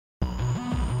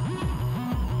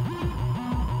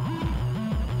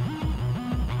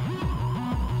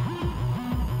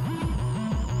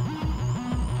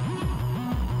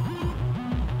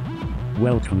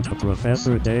welcome to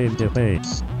Professor Dave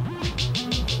Debates.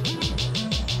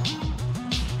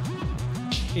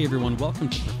 Hey everyone, welcome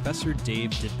to Professor Dave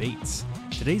Debates.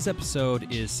 Today's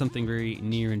episode is something very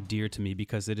near and dear to me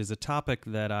because it is a topic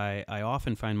that I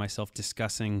often find myself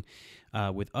discussing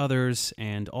with others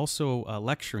and also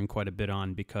lecturing quite a bit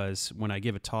on, because when I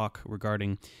give a talk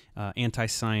regarding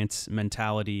anti-science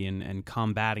mentality and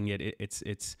combating it,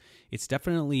 it's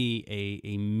definitely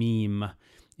a meme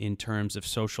in terms of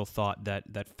social thought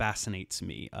that fascinates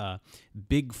me.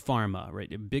 Big pharma,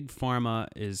 right? Big pharma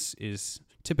is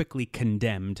typically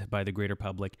condemned by the greater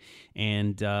public,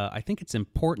 and I think it's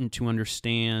important to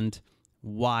understand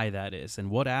why that is and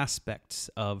what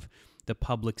aspects of the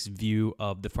public's view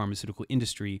of the pharmaceutical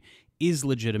industry is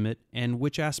legitimate and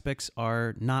which aspects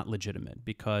are not legitimate,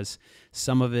 because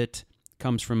some of it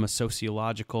comes from a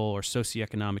sociological or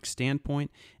socioeconomic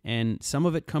standpoint, and some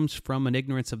of it comes from an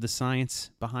ignorance of the science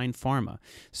behind pharma.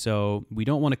 So we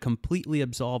don't want to completely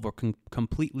absolve or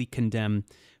completely condemn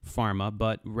pharma,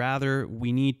 but rather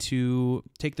we need to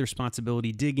take the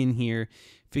responsibility, dig in here,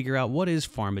 figure out what is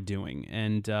pharma doing,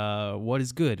 and what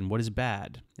is good and what is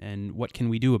bad, and what can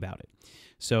we do about it.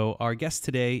 So our guest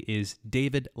today is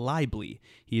David Liebly.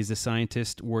 He is a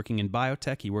scientist working in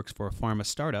biotech. He works for a pharma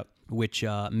startup, which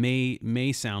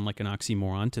may sound like an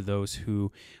oxymoron to those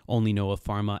who only know of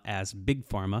pharma as big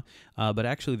pharma, but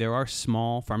actually there are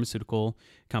small pharmaceutical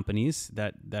companies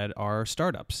that are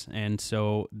startups, and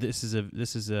so this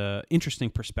is a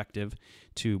interesting perspective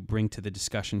to bring to the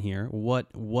discussion here.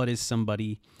 What is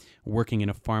somebody working in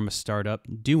a pharma startup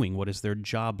doing? What is their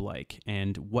job like,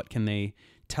 and what can they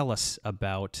tell us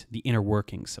about the inner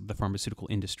workings of the pharmaceutical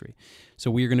industry? So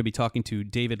we are going to be talking to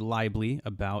David Liebly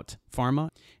about pharma,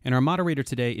 and our moderator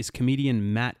today is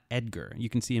comedian Matt Edgar. You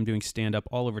can see him doing stand-up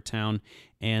all over town,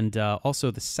 and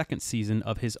also the second season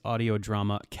of his audio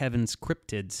drama Kevin's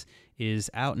Cryptids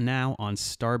is out now on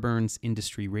Starburns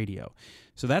Industry Radio.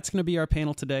 So that's going to be our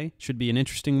panel today. Should be an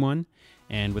interesting one,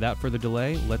 and without further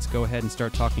delay, let's go ahead and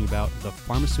start talking about the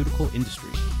pharmaceutical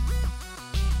industry.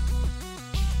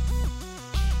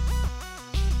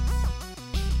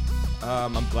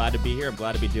 I'm glad to be here. I'm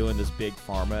glad to be doing this big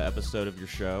pharma episode of your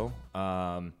show.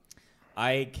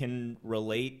 I can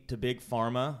relate to big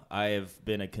pharma. I have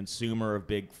been a consumer of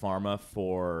big pharma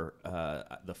for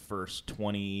the first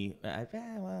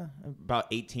about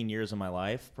 18 years of my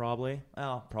life, probably.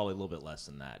 Well, probably a little bit less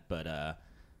than that. But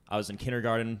I was in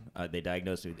kindergarten. They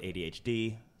diagnosed me with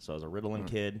ADHD, so I was a Ritalin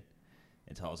kid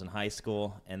until I was in high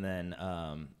school. And then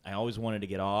I always wanted to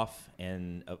get off,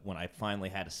 and when I finally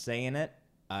had a say in it,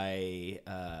 I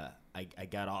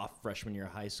got off freshman year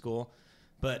of high school,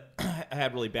 but I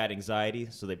had really bad anxiety,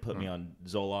 so they put me on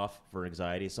Zoloft for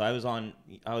anxiety. So I was on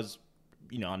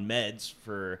meds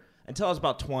for until I was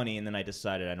about 20, and then I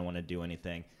decided I don't want to do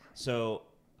anything. So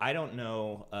I don't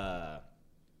know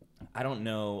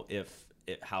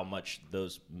how much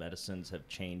those medicines have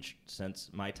changed since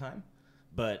my time,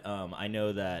 but I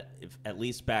know that if at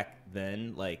least back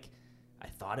then, like, I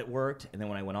thought it worked, and then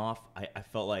when I went off, I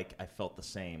felt like I felt the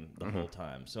same the whole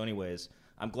time. So anyways,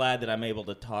 I'm glad that I'm able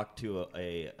to talk to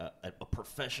a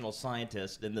professional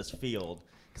scientist in this field,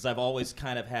 because I've always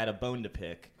kind of had a bone to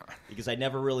pick, because I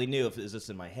never really knew is this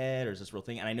in my head or is this real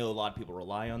thing, and I know a lot of people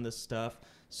rely on this stuff.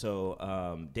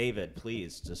 So David,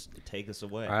 please just take this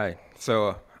away. All right.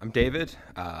 So I'm David.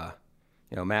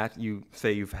 Matt, you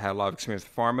say you've had a lot of experience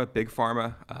with pharma, big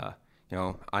pharma.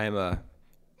 I am a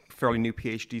fairly new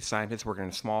PhD scientist working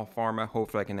in a small pharma.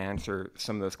 Hopefully I can answer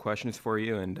some of those questions for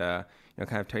you and kind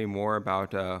of tell you more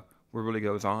about what really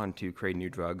goes on to create new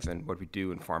drugs and what we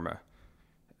do in pharma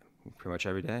pretty much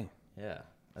every day. Yeah,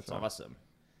 that's awesome.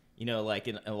 Like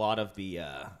in a lot of the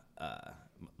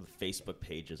Facebook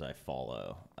pages I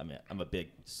follow, I'm a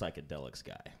big psychedelics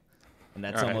guy. And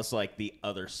that's almost like the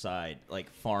other side.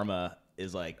 Like pharma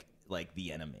is like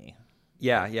the enemy.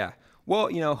 Yeah.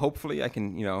 Well, hopefully I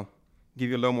can, give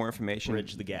you a little more information.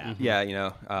 Bridge the gap.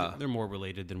 Yeah, they're more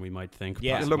related than we might think.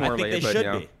 Yeah, a little more I think related, they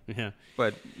should be. Yeah.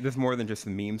 But there's more than just the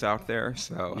memes out there,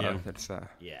 so that's...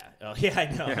 Yeah. Oh, yeah, I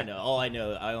know. All I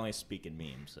know, I only speak in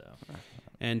memes, so...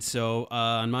 And so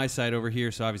on my side over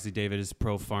here, so obviously David is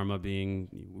pro-pharma, being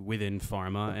within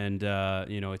pharma, and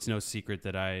it's no secret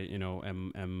that I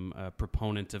am a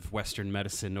proponent of Western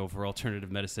medicine over alternative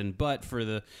medicine. But for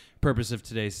the purpose of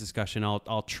today's discussion,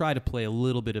 I'll try to play a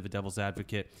little bit of a devil's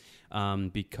advocate,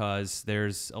 because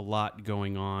there's a lot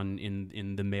going on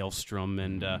in the maelstrom,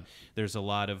 and there's a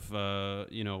lot of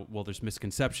there's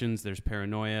misconceptions, there's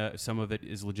paranoia. Some of it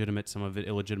is legitimate, some of it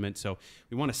illegitimate. So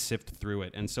we want to sift through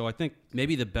it. And so I think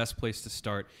maybe the best place to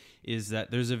start is that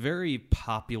there's a very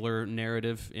popular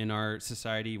narrative in our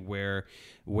society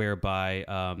whereby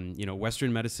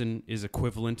Western medicine is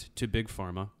equivalent to big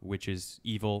pharma, which is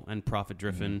evil and profit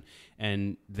driven,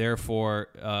 and therefore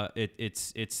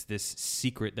it's this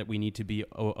secret that we need to be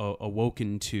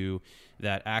awoken to,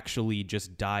 that actually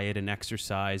just diet and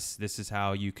exercise, this is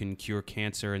how you can cure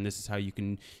cancer, and this is how you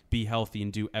can be healthy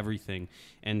and do everything.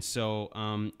 And so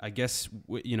I guess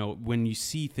when you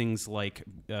see things like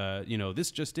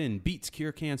this just in, beets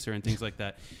cure cancer and things like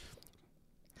that,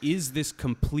 is this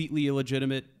completely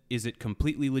illegitimate? Is it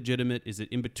completely legitimate? Is it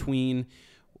in between?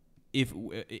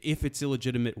 If it's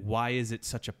illegitimate, why is it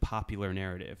such a popular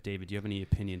narrative? David, do you have any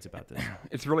opinions about this?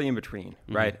 It's really in between,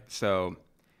 right? So,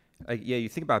 you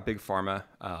think about big pharma,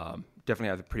 definitely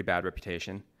has a pretty bad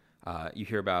reputation. You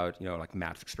hear about, like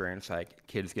Matt's experience, like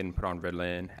kids getting put on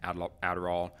Ritalin,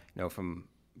 Adderall, from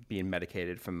being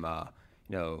medicated from,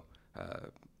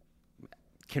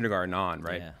 kindergarten on,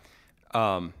 right?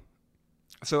 Yeah.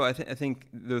 So I think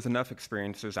there's enough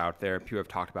experiences out there. People have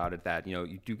talked about it that,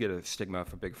 you do get a stigma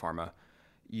for big pharma.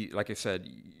 Like I said,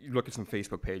 you look at some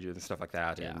Facebook pages and stuff like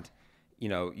that, and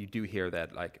you do hear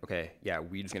that, like, okay, yeah,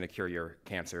 weed's going to cure your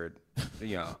cancer,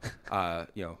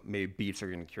 maybe beets are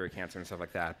going to cure cancer and stuff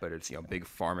like that, but it's, big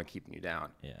pharma keeping you down.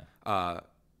 Yeah.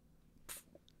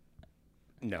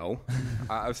 No.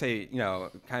 I would say,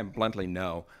 kind of bluntly,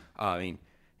 no. I mean,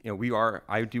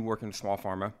 I do work in small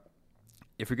pharma.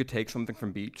 If we could take something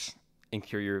from beets and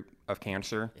cure you of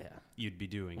cancer, You'd be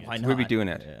doing it. Why not? we'd be doing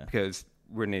it Yeah. because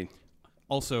we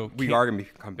are going to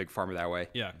become big pharma that way.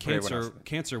 Yeah, But everyone else-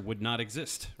 cancer would not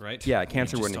exist, right? Yeah,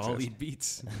 cancer We wouldn't just all exist. eat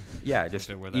beets. Yeah,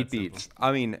 just If it were that eat beets.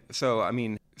 I mean, so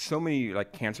many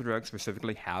like cancer drugs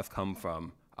specifically have come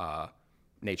from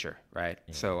nature, right?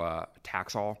 Yeah. So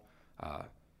Taxol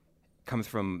comes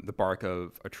from the bark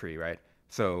of a tree, right?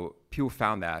 So people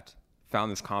found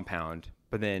this compound,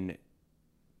 but then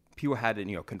people had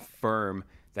to confirm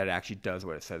that it actually does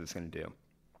what it says it's going to do.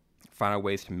 Find out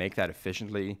ways to make that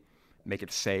efficiently, make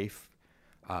it safe,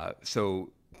 so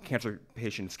cancer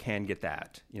patients can get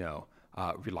that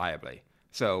reliably.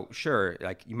 So sure,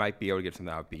 like you might be able to get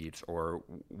something out of beets or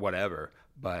whatever,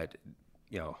 but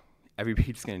every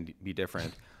beet's going to be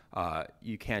different.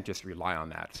 You can't just rely on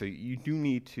that. So you do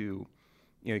need to,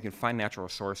 you can find natural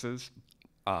sources,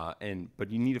 but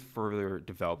you need to further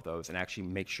develop those and actually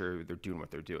make sure they're doing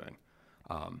what they're doing.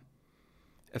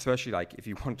 Especially like if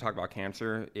you want to talk about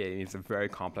cancer, it's a very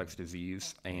complex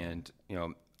disease, and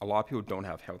a lot of people don't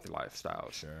have healthy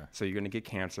lifestyles. Sure. So you're going to get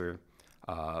cancer,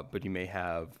 but you may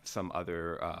have some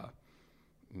other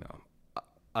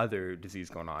other disease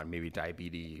going on, maybe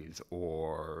diabetes,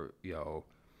 or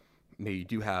maybe you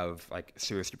do have like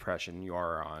serious depression. You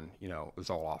are on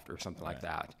Zoloft or something like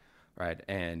that, right?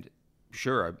 And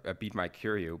sure, a beet might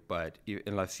cure you, but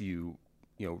unless you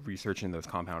researching those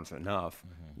compounds enough,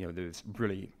 there's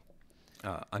really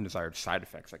undesired side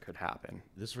effects that could happen.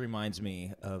 This reminds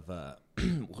me of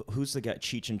who's the guy?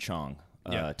 Cheech and Chong.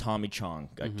 Tommy Chong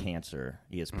got cancer.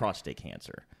 He has prostate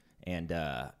cancer, and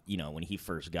when he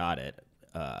first got it,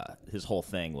 his whole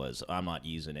thing was, I'm not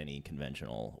using any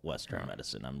conventional Western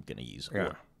medicine. I'm going to use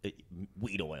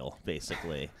weed oil,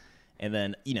 basically. And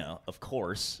then, of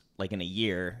course, like in a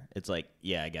year, it's like,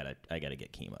 I gotta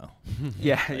get chemo.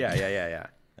 Yeah.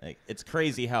 Like, it's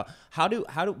crazy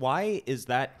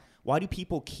why do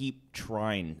people keep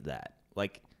trying that?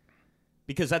 Like,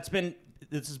 because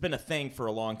this has been a thing for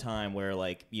a long time where,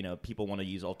 like, people want to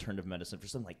use alternative medicine for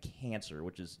something like cancer,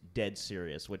 which is dead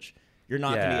serious, which you're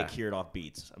not going to get cured off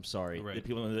beets. I'm sorry. Right.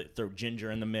 People want to throw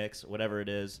ginger in the mix, whatever it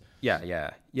is.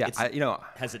 Yeah.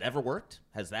 Has it ever worked?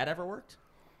 Has that ever worked?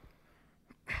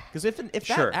 Because if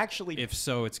Sure. that actually, If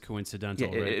so, it's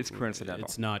coincidental. Yeah, right? it's coincidental.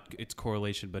 It's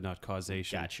correlation, but not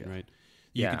causation. Gotcha. Right.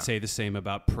 You Yeah. could say the same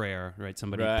about prayer, right?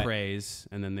 Somebody Right. prays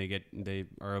and then they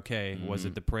are okay. Was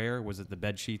it the prayer? Was it the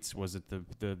bed sheets? Was it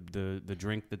the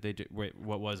drink that they did? Wait,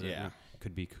 what was it? Yeah. It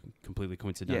could be completely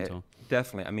coincidental. Yeah,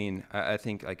 definitely. I mean, I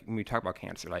think like when we talk about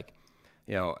cancer, like,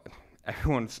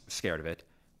 everyone's scared of it.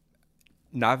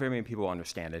 Not very many people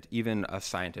understand it. Even us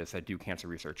scientists that do cancer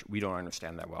research, we don't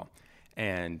understand that well.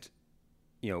 And,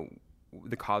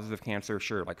 the causes of cancer,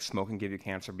 sure, like smoking give you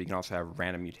cancer, but you can also have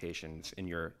random mutations in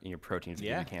your proteins that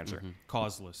give you cancer.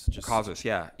 Causeless. Just Causes,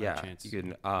 yeah. chance. You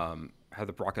can have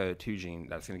the BRCA2 gene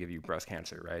that's going to give you breast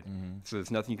cancer, right? So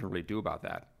there's nothing you can really do about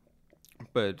that.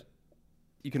 But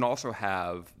you can also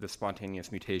have the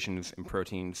spontaneous mutations in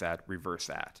proteins that reverse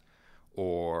that.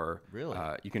 Or Really?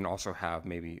 You can also have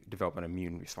maybe develop an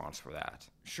immune response for that.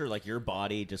 sure, like your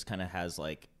body just kind of has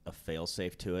like a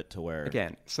fail-safe to it to where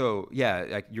Again, so yeah,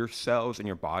 like your cells in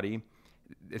your body,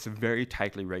 it's a very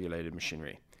tightly regulated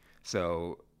machinery.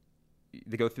 So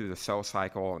they go through the cell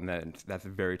cycle, and then that's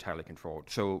very tightly controlled.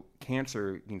 So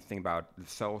cancer, you can think about the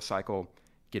cell cycle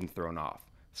getting thrown off.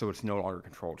 So it's no longer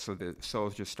controlled. So the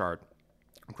cells just start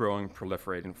growing,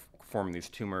 proliferating, forming these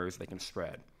tumors. They can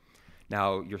spread.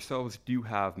 Now, your cells do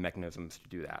have mechanisms to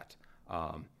do that.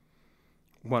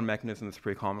 One mechanism that's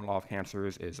pretty common in a lot of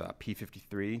cancers is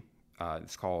P53.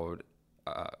 It's called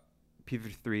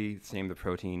P53, it's the name of the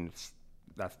protein.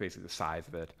 That's basically the size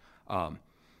of it.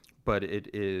 But it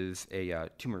is a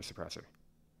tumor suppressor.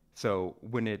 So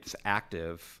when it's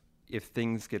active, if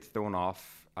things get thrown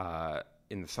off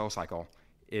in the cell cycle,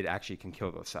 it actually can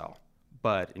kill the cell.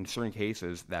 But in certain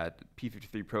cases, that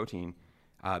P53 protein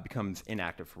becomes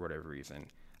inactive for whatever reason.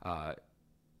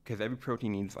 Because every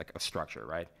protein needs like a structure,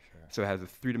 right? Sure. So it has a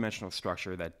three-dimensional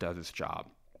structure that does its job.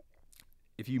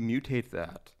 If you mutate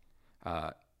that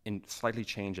and slightly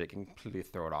change it, it can completely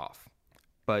throw it off.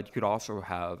 But you could also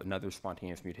have another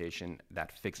spontaneous mutation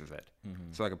that fixes it.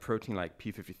 Mm-hmm. So like a protein like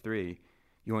P53,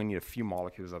 you only need a few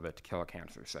molecules of it to kill a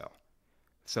cancer cell.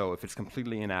 So if it's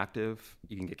completely inactive,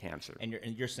 you can get cancer. And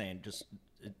you're saying just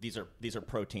these are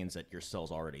proteins that your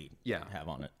cells already have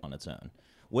on its own.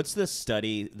 What's this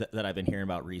study that I've been hearing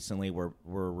about recently where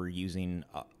we're using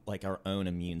like our own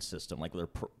immune system, like we're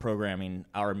programming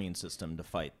our immune system to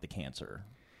fight the cancer?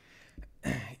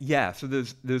 Yeah, so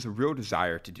there's a real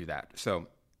desire to do that. So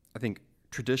I think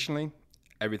traditionally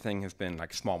everything has been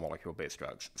like small molecule based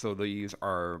drugs. So these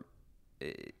are,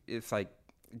 it's like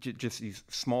just these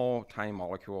small tiny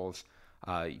molecules.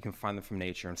 You can find them from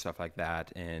nature and stuff like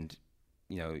that, and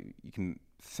you can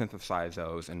synthesize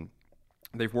those, and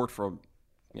they've worked for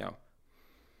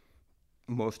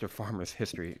most of pharma's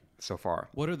history so far.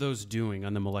 What are those doing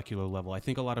on the molecular level? I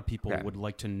think a lot of people would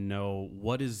like to know,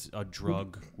 what is a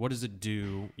drug? What does it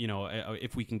do?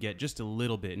 If we can get just a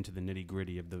little bit into the nitty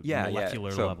gritty of the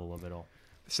molecular level of it all.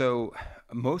 So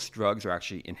most drugs are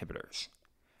actually inhibitors.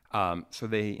 So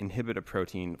they inhibit a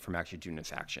protein from actually doing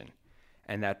its action.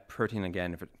 And that protein,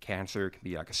 again, if it's cancer, can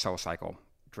be like a cell cycle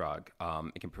drug.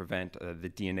 It can prevent the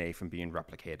DNA from being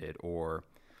replicated or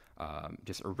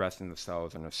just arresting the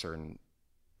cells in a certain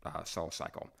cell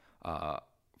cycle.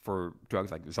 For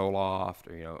drugs like Zoloft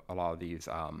or a lot of these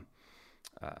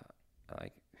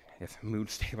mood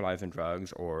stabilizing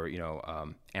drugs or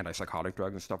antipsychotic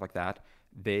drugs and stuff like that,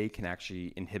 they can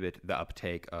actually inhibit the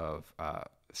uptake of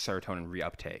serotonin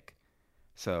reuptake.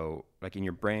 So like in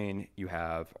your brain, you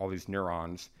have all these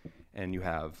neurons and you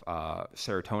have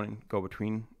serotonin go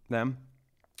between them.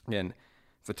 And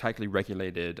it's a tightly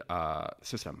regulated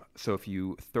system. So if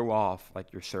you throw off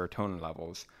like your serotonin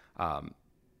levels,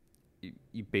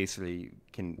 you basically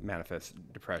can manifest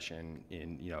depression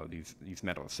in these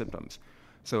mental symptoms.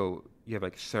 So you have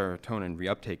like serotonin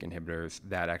reuptake inhibitors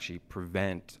that actually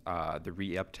prevent the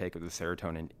reuptake of the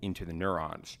serotonin into the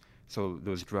neurons. So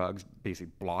those drugs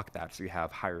basically block that, so you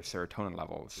have higher serotonin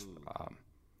levels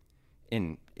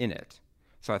in it.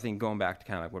 So I think going back to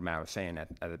kind of like what Matt was saying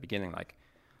at the beginning, I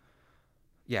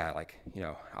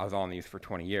was on these for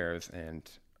 20 years, and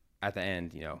at the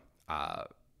end, I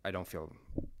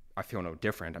feel no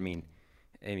different. I mean,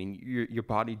 your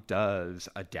body does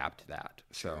adapt to that.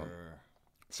 So, Sure.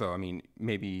 So I mean,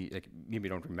 maybe you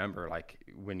don't remember like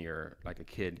when you're like a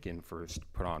kid getting first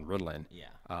put on Ritalin,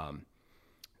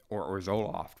 or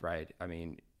Zoloft, right? I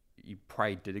mean, you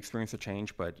probably did experience a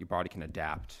change, but your body can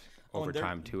adapt over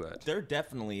time to it. There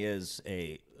definitely is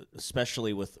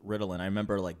especially with Ritalin. I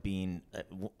remember like being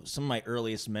some of my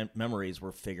earliest memories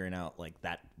were figuring out like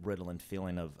that Ritalin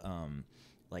feeling of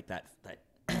like that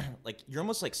like you're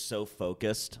almost like so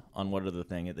focused on what are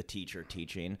the teacher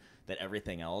teaching that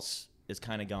everything else is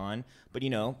kind of gone. But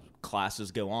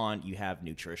classes go on, you have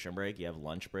nutrition break, you have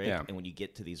lunch break, and when you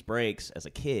get to these breaks as a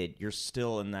kid, you're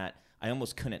still in that I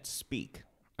almost couldn't speak.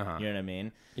 You know what I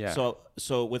mean? Yeah.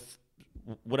 So with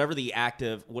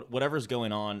whatever's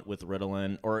going on with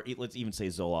Ritalin, or let's even say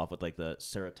Zoloft with like the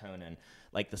serotonin,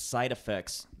 like the side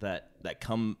effects that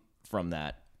come from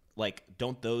that, like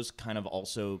don't those kind of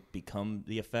also become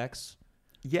the effects?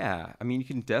 Yeah, I mean, you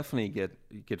can definitely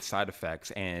get side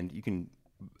effects, and you can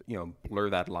blur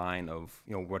that line of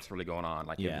what's really going on.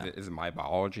 Like, is it my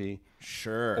biology?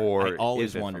 Sure. Or I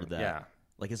always is it wondered from, that. Yeah.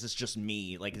 Like, is this just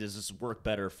me? Like, does this work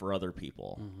better for other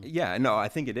people? Mm-hmm. Yeah, no, I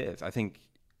think it is. I think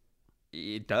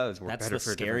it does work better for That's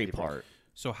the scary different people. part.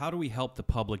 So how do we help the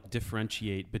public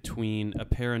differentiate between a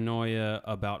paranoia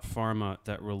about pharma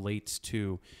that relates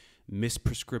to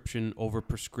misprescription,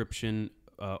 overprescription,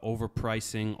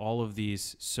 overpricing, all of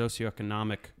these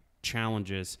socioeconomic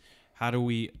challenges? How do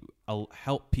we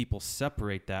help people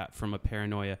separate that from a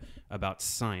paranoia about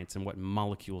science and what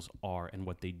molecules are and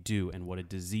what they do and what a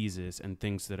disease is and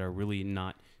things that are really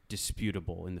not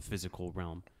disputable in the physical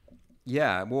realm?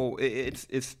 Yeah, well, it's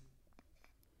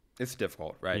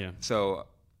difficult, right? Yeah. So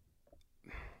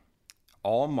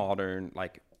all modern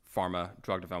like pharma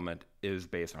drug development is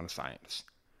based on science,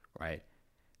 right?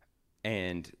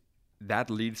 And that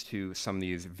leads to some of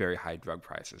these very high drug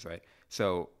prices, right?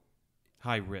 So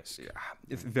High risk.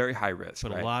 it's very high risk.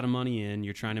 Put right? a lot of money in.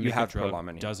 You're trying to You make have a to put a drug. lot of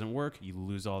money in. Doesn't work. You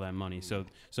lose all that money. So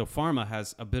pharma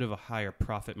has a bit of a higher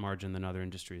profit margin than other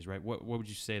industries, right? What would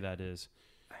you say that is,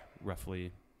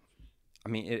 roughly? I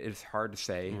mean, it's hard to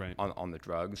say Right. on the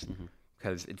drugs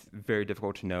because it's very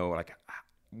difficult to know like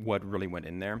what really went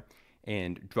in there.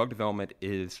 And drug development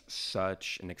is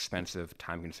such an expensive,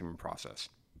 time-consuming process,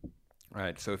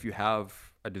 right? So if you have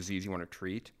a disease you want to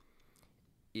treat,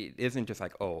 it isn't just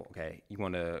like, oh, okay, you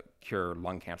want to cure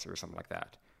lung cancer or something like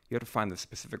that. You have to find the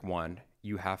specific one.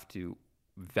 You have to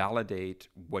validate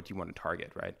what you want to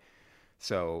target, right?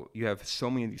 So you have so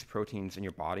many of these proteins in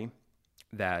your body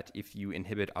that if you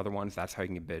inhibit other ones, that's how you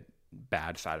can get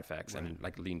bad side effects and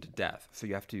like lead to death. So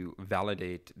you have to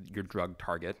validate your drug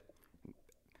target,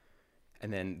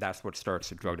 and then that's what starts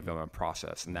the drug development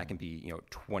process, and that can be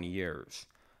 20 years.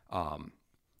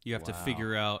 You have to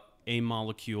figure out a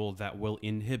molecule that will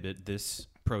inhibit this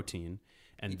protein,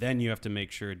 and then you have to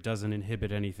make sure it doesn't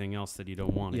inhibit anything else that you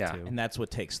don't want it Yeah. to. And that's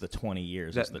what takes the 20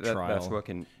 years is the trial. That's what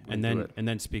can And do then, it. and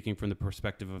then speaking from the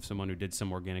perspective of someone who did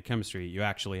some organic chemistry, you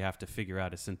actually have to figure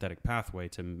out a synthetic pathway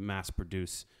to mass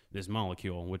produce this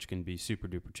molecule, which can be super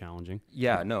duper challenging.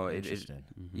 Yeah, no, Interesting.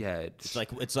 yeah,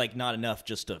 It's like not enough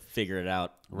just to figure it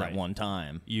out Right. that one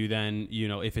time. You then,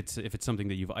 if it's something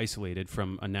that you've isolated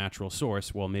from a natural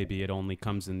source, well, maybe it only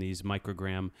comes in these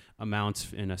microgram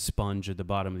amounts in a sponge at the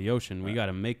bottom of the ocean. We got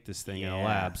to make this thing in a Yeah.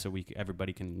 lab so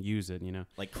everybody can use it.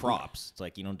 Like crops. It's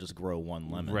like you don't just grow one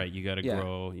lemon. Right? You got to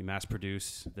Yeah. you mass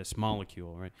produce this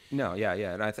molecule, right? No, yeah,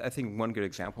 and I think one good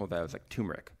example of that is like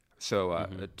turmeric. So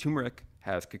turmeric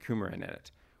has curcumin in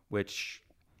it, which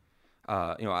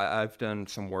I've done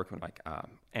some work with like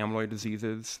amyloid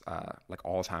diseases, like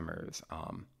Alzheimer's.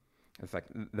 It's like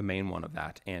the main one of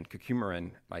that, and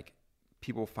curcumin, like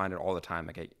people find it all the time,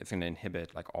 like it's going to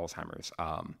inhibit like Alzheimer's,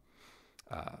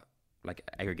 like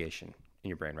aggregation in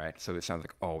your brain, right? So it sounds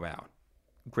like, oh wow,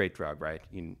 great drug, right?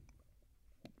 You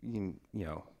can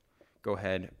go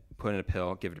ahead, put in a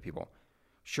pill, give it to people.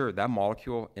 Sure, that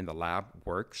molecule in the lab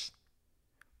works,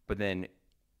 but then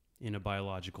In a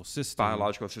biological system,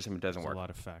 it doesn't there's work. a lot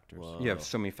of factors. Whoa. You have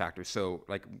so many factors. So,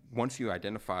 like, once you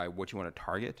identify what you want to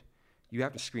target, you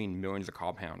have to screen millions of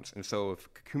compounds. And so, if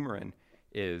curcumin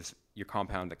is your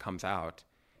compound that comes out,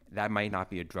 that might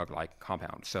not be a drug-like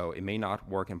compound. So, it may not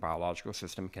work in biological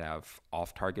system. It can have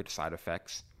off-target side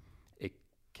effects. It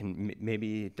can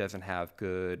maybe it doesn't have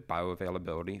good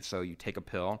bioavailability. So, you take a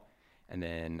pill, and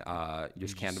then you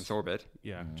just can't absorb it.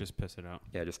 Yeah, just piss it out.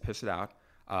 Yeah, just piss it out.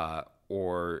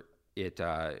 Or it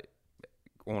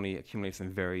only accumulates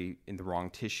in the wrong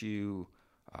tissue,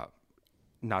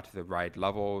 not to the right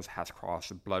levels, has crossed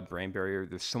the blood-brain barrier.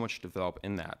 There's so much to develop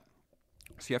in that.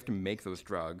 So you have to make those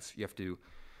drugs. You have to,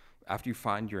 after you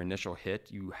find your initial hit,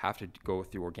 you have to go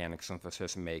through organic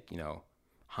synthesis and make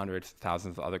hundreds,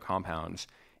 thousands of other compounds,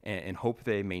 and hope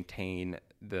they maintain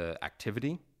the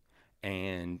activity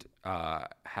and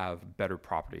have better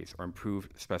properties or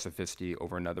improved specificity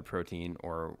over another protein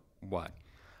or what.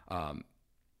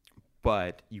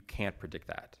 But you can't predict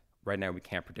that. Right now, we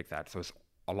can't predict that. So it's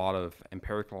a lot of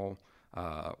empirical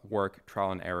work,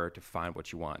 trial and error to find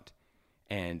what you want.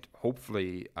 And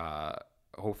hopefully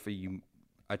you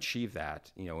achieve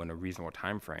that, in a reasonable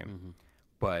time frame. Mm-hmm.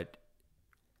 But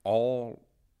all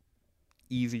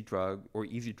easy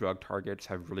drug targets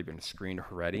have really been screened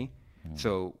already.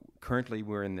 So currently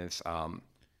we're in this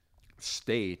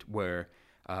state where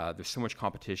there's so much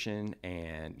competition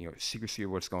and secrecy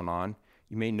of what's going on.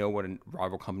 You may know what a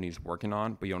rival company is working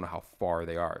on, but you don't know how far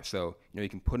they are. So you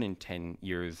can put in 10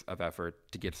 years of effort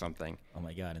to get something. Oh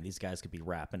my God! And these guys could be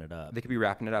wrapping it up. They could be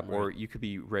wrapping it up, or you could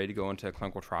be ready to go into a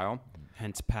clinical trial.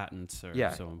 Hence, patents are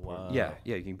Yeah. so important. Wow.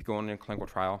 Yeah, you can be going into a clinical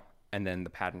trial, and then the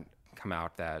patent come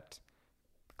out that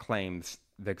claims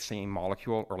the same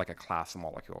molecule or like a class of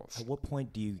molecules. At what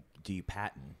point do you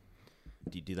patent?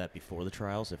 Do you do that before the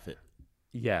trials?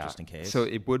 Yeah. Just in case? So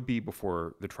it would be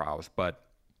before the trials, but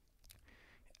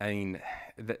I mean,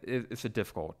 it's a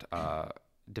difficult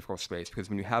space because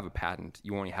when you have a patent,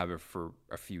 you only have it for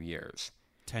a few years.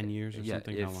 10 years or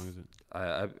something? How long is it?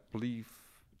 I believe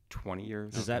 20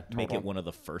 years. Does that make total. it one of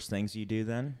the first things you do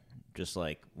then? Just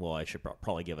like, well, I should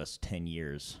probably give us 10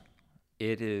 years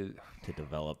It is to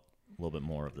develop a little bit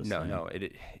more of this no, thing? no.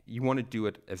 You want to do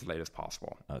it as late as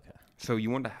possible. Okay. So you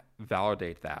want to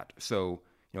validate that. So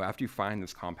after you find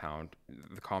this compound,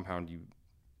 the compound you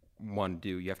want to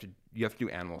do, you have to do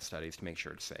animal studies to make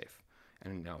sure it's safe.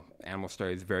 And animal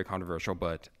studies is very controversial,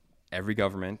 but every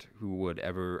government who would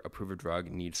ever approve a drug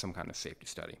needs some kind of safety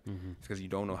study because you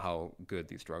don't know how good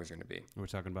these drugs are going to be. We're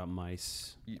talking about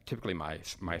mice. Typically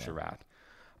mice or rat,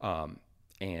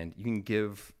 and you can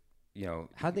give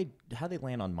How they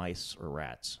land on mice or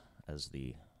rats as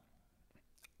the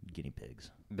guinea pigs?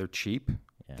 they're cheap,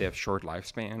 Yeah. they have short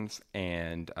lifespans,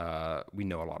 and we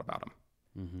know a lot about them.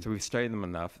 So we've studied them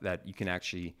enough that you can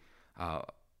actually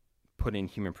put in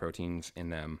human proteins in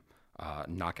them,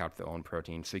 knock out their own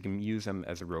proteins, so you can use them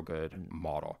as a real good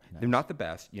model. They're not the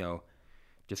best,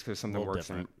 just because something little works.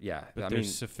 different. But they're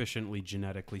sufficiently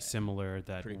genetically similar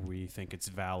that we think it's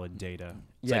valid data.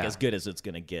 It's like as good as it's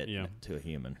going to get Yeah. to a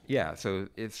human. Yeah, so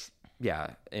it's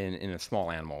in a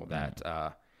small animal that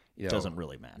Doesn't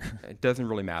really matter. it doesn't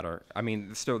really matter. I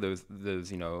mean, still those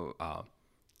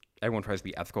everyone tries to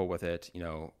be ethical with it.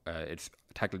 It's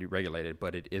technically regulated,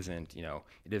 but it isn't.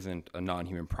 It isn't a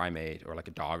non-human primate or like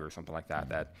a dog or something like that.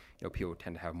 That people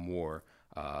tend to have more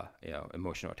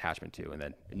emotional attachment to, and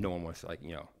then no one wants to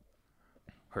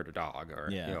hurt a dog or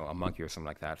a monkey or something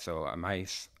like that. So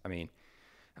mice, I mean,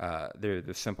 they're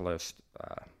the simplest,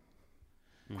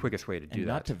 quickest way to do And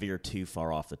that. not to veer too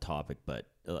far off the topic, but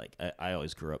I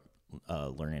always grew up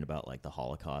learning about the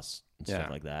Holocaust and stuff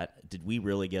like that. Did we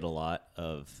really get a lot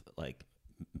of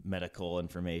medical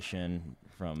information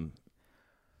from?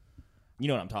 You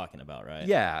know what I'm talking about, right?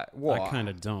 Yeah, well, I kind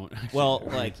of don't. Well,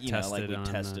 actually. we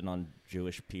tested on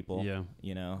Jewish people. Yeah.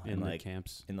 And in the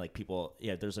camps. And people,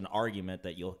 there's an argument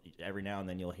that every now and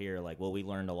then you'll hear well, we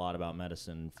learned a lot about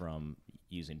medicine from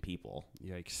using people.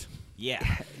 Yikes. Yeah.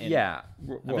 And yeah.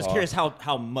 I'm just curious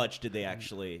how much did they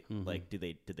actually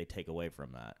did they take away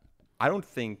from that? I don't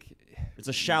think It's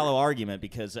a shallow argument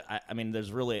because I mean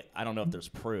there's really I don't know if there's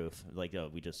proof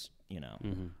we just no.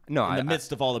 in the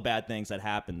midst of all the bad things that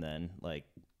happened then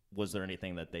was there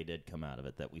anything that they did come out of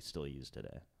it that we still use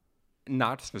today?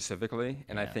 Not specifically,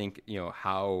 and I think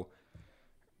how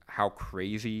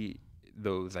crazy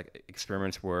those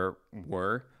experiments were,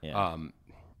 and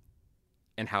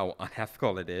how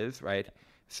unethical it is, right?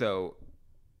 So,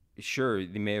 sure,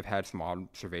 they may have had some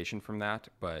observation from that,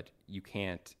 but you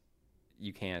can't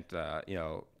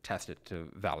test it to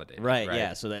validate it, Right. right?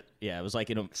 Yeah. So that it was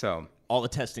So all the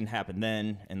testing happened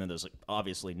then, and then there's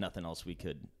obviously nothing else we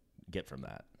could get from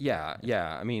that. yeah.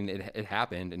 I mean, it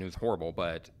happened and it was horrible,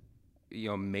 but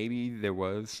maybe there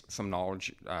was some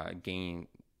knowledge gained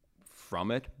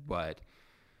from it, but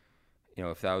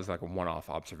if that was a one-off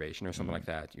observation or something like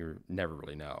that, you never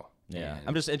really know. Yeah, And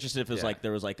I'm just interested if it was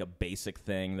there was a basic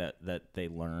thing that they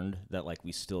learned that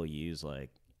we still use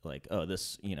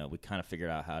this we kind of figured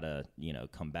out how to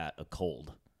combat a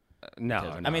cold.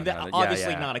 No, I mean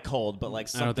obviously not a cold, but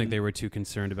something. I don't think they were too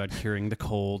concerned about curing the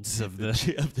colds of the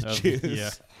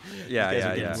Jews.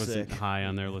 Yeah. Wasn't high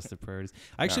on their list of priorities.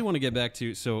 I actually want to get back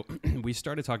to we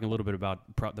started talking a little bit about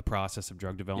the process of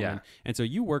drug development, and so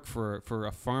you work for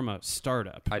a pharma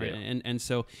startup. I do, and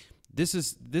so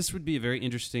this would be a very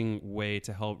interesting way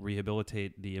to help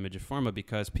rehabilitate the image of pharma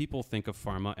because people think of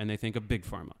pharma and they think of big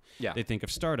pharma. Yeah. They think of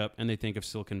startup and they think of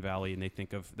Silicon Valley and they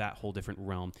think of that whole different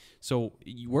realm. So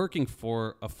working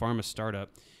for a pharma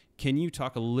startup, can you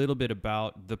talk a little bit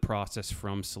about the process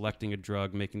from selecting a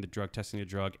drug, making the drug, testing a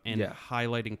drug, and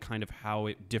highlighting kind of how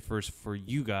it differs for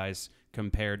you guys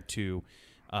compared to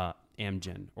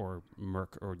Amgen or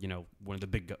Merck or one of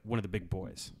the big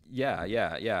boys? Yeah.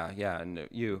 And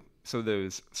so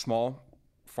there's small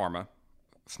pharma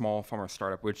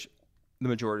startup, which the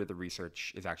majority of the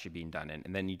research is actually being done in,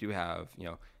 and then you do have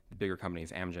the bigger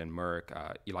companies, Amgen, Merck,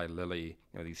 Eli Lilly,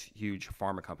 these huge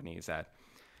pharma companies that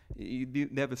they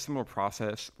have a similar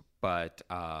process, but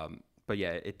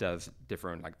yeah, it does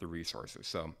differ in the resources.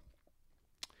 So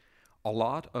a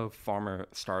lot of pharma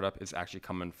startup is actually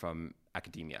coming from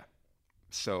academia,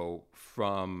 so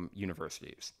from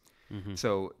universities.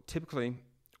 So typically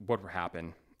what will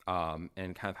happen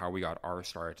and kind of how we got our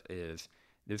start is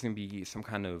there's going to be some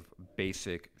kind of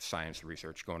basic science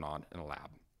research going on in a lab,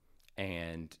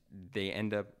 and they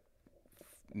end up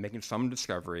making some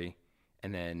discovery,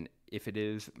 and then if it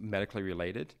is medically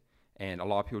related, and a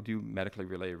lot of people do medically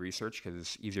related research because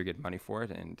it's easier to get money for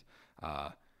it, and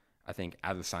I think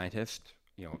as a scientist,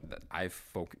 that I've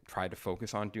tried to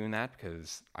focus on doing that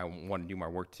because I want to do my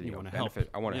work to benefit.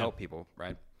 I want to help people,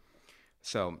 right?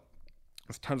 So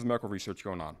there's tons of medical research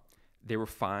going on. They will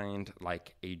find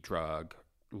a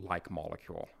drug-like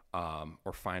molecule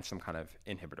or find some kind of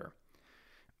inhibitor.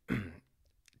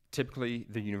 Typically,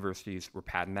 the universities will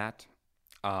patent that.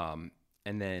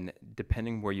 And then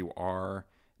depending where you are,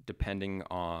 depending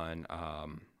on,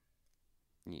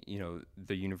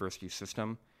 the university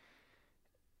system,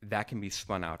 that can be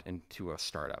spun out into a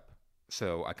startup.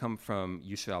 So I come from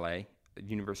UCLA.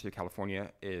 University of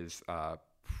California is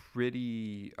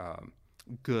pretty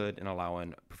good in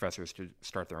allowing professors to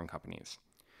start their own companies.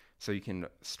 So you can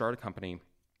start a company,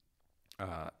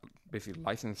 basically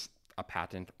license a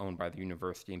patent owned by the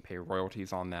university and pay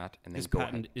royalties on that. And then This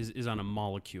patent is on a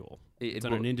molecule. It's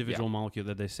on an individual molecule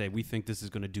that they say, we think this is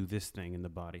going to do this thing in the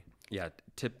body. Yeah,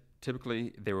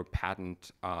 typically they would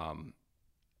patent...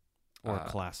 or a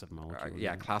class of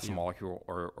molecule. Class of molecule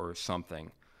or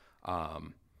something.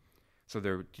 So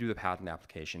they do the patent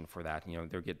application for that.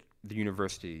 They'll get the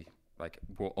university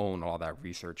will own all that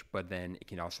research, but then it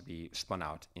can also be spun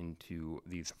out into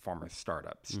these pharma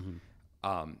startups.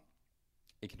 Mm-hmm.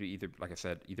 It could be either, like I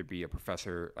said, be a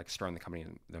professor starting the company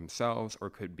themselves, or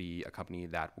it could be a company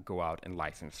that will go out and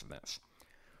license this.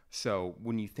 So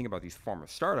when you think about these pharma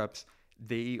startups,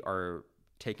 they are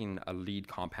taking a lead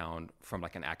compound from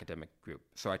an academic group.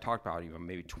 So I talked about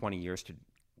maybe 20 years to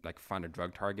find a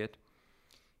drug target.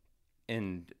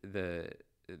 In the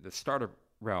startup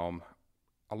realm,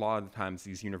 a lot of the times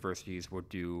these universities will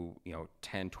do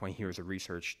 10, 20 years of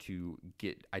research to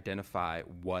identify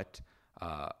what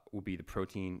will be the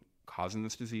protein causing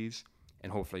this disease,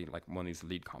 and hopefully one of these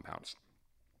lead compounds.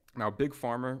 Now, Big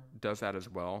Pharma does that as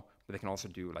well, but they can also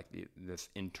do this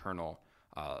internal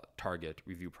target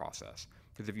review process.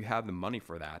 Because if you have the money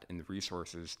for that and the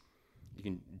resources, you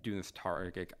can do this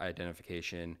target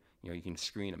identification. You can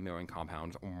screen 1 million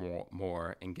compounds or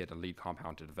more and get a lead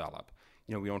compound to develop.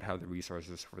 We don't have the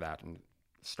resources for that in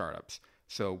startups.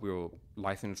 So we'll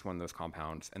license one of those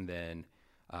compounds and then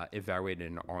evaluate it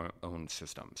in our own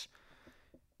systems.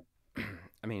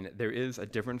 I mean, there is a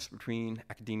difference between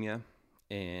academia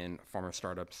and pharma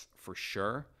startups for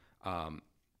sure.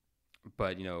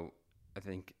 But, I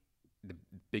think the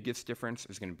biggest difference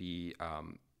is going to be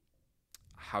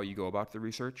how you go about the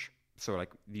research. So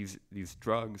these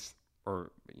drugs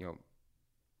or,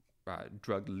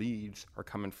 drug leads are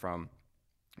coming from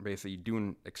basically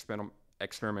doing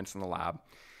experiments in the lab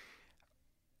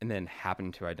and then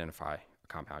happen to identify a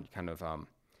compound. You kind of,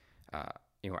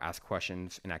 ask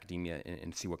questions in academia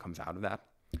and see what comes out of that.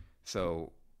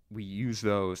 So we use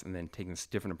those and then take this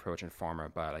different approach in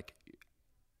pharma by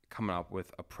coming up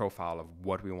with a profile of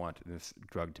what we want this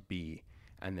drug to be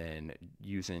and then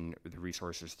using the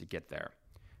resources to get there.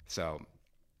 So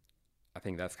I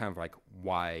think that's kind of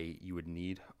why you would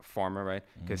need pharma, right?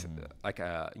 Because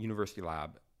a university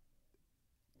lab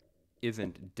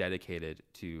isn't dedicated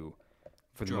to,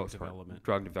 for the most part,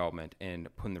 drug development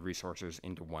and putting the resources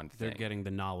into one thing. They're getting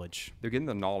the knowledge. They're getting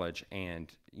the knowledge,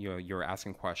 and you're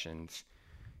asking questions.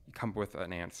 You come up with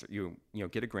an answer. You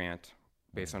get a grant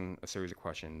based on a series of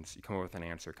questions. You come up with an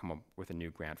answer. Come up with a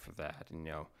new grant for that, and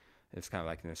it's kind of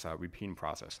like this repeating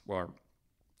process. Well,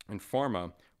 in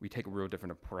pharma, we take a real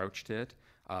different approach to it.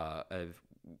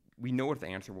 We know what the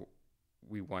answer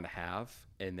we want to have,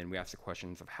 and then we ask the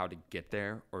questions of how to get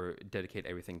there or dedicate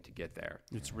everything to get there.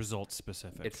 It's result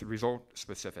specific. It's result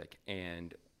specific.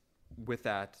 And with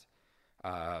that,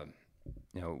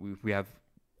 we have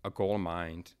a goal in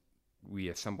mind. We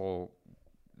assemble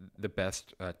the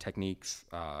best techniques,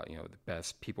 the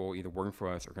best people either working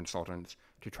for us or consultants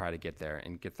to try to get there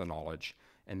and get the knowledge.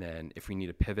 And then if we need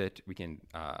to pivot, we can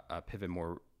pivot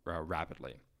more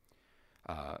rapidly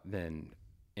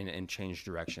and change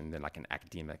direction than an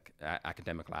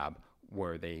academic lab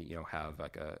where they have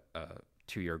a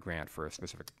 2-year grant for a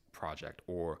specific project,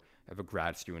 or have a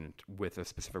grad student with a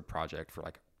specific project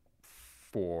for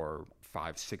 4,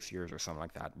 5, 6 years or something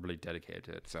like that, really dedicated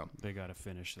to it. So they got to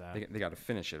finish that. They got to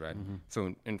finish it, right? Mm-hmm.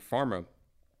 So in pharma,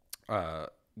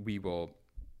 we will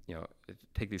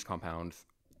take these compounds,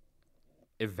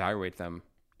 evaluate them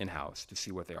in-house to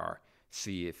see what they are,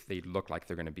 see if they look like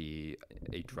they're going to be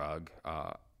a drug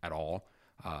at all,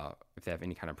 if they have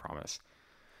any kind of promise.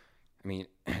 I mean,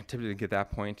 typically to get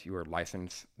that point, you are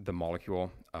licensed the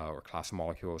molecule or class of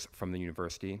molecules from the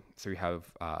university, so you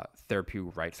have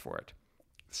therapeutic rights for it.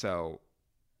 So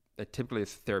typically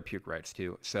it's therapeutic rights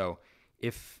too. So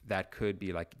if that could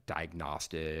be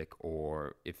diagnostic,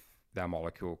 or if that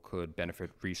molecule could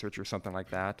benefit research or something like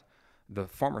that, the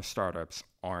pharma startups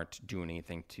aren't doing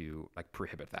anything to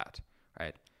prohibit that,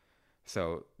 right?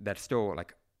 So that's still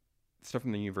stuff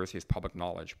from the university is public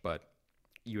knowledge, but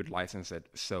you would license it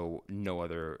so no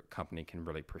other company can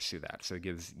really pursue that. So it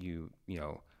gives you,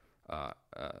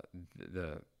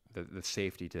 the the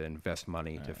safety to invest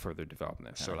money to further develop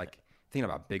this. So like thinking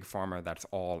about big pharma, that's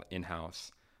all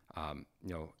in-house.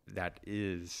 That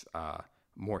is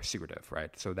more secretive,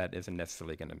 right? So that isn't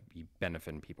necessarily going to be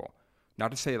benefiting people.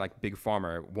 Not to say like big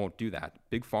pharma won't do that.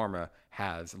 Big pharma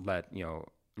has let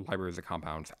libraries of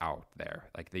compounds out there.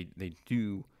 Like they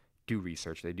do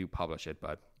research, they do publish it,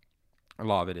 but a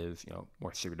lot of it is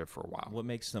more secretive for a while. What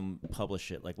makes them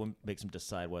publish it? Like, what makes them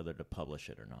decide whether to publish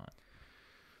it or not?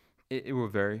 It will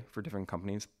vary for different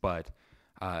companies, but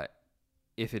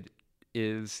if it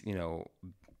is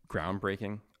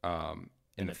groundbreaking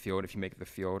in the field, if you make it the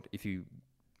field, if you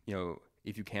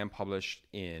can publish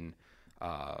in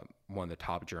one of the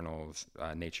top journals,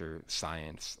 Nature,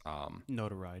 Science,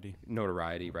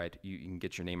 Notoriety, right? You can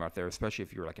get your name out there, especially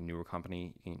if you're like a newer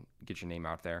company. You can get your name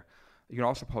out there. You can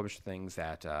also publish things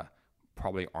that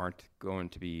probably aren't going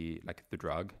to be like the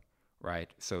drug, right?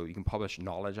 So you can publish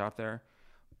knowledge out there,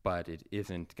 but it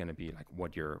isn't going to be like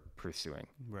what you're pursuing.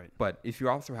 right? But if you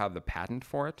also have the patent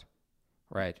for it,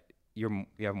 right, you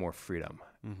have more freedom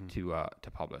to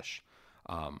publish.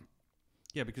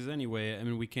 Yeah, because anyway, I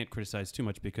mean, we can't criticize too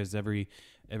much because every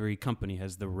company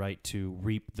has the right to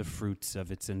reap the fruits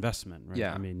of its investment, right?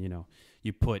 Yeah. I mean,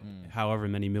 you put however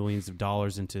many millions of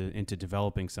dollars into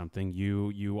developing something,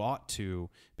 you ought to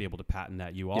be able to patent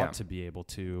that. You ought to be able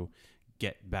to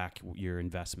get back your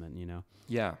investment,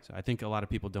 Yeah. So I think a lot of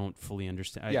people don't fully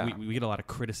understand. Yeah. We get a lot of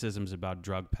criticisms about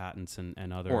drug patents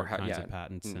and other kinds of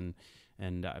patents,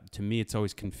 and to me, it's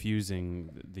always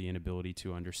confusing the inability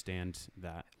to understand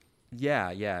that.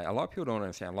 Yeah. A lot of people don't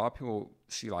understand. A lot of people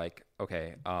see like,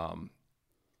 okay,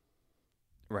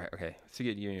 right, okay. So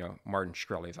you get Martin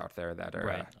Shkreli's out there that are,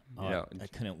 Right. I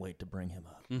couldn't wait to bring him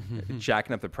up.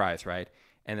 jacking up the price, right?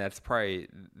 And that's probably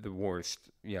the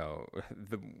worst,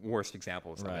 the worst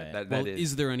examples of it. Right. Well,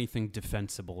 is there anything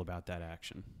defensible about that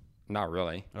action? Not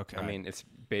really. Okay. I mean, it's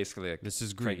basically This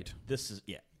is greed. This is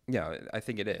Yeah, I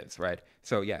think it is, right?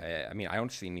 So, yeah, I mean, I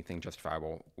don't see anything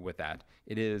justifiable with that.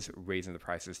 It is raising the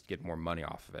prices to get more money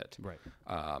off of it. Right.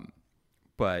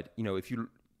 But, if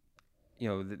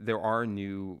there are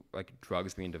new, like,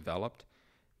 drugs being developed.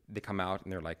 They come out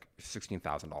and they're like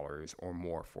 $16,000 or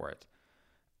more for it.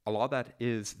 A lot of that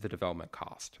is the development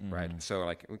cost, right? So,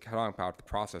 like, we talk about the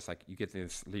process, like, you get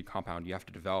this lead compound, you have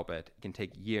to develop it. It can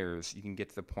take years. You can get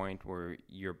to the point where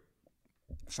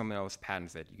someone else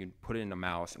patents it. You can put it in a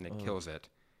mouse and it kills it,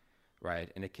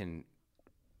 right? And it can,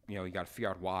 you got to figure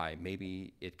out why.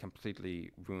 Maybe it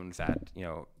completely ruins that,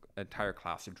 entire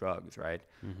class of drugs, right?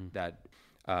 That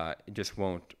it just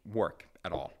won't work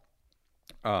at all.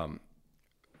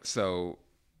 So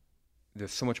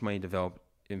there's so much money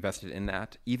invested in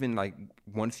that. Even like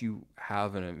once you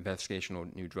have an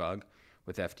investigational new drug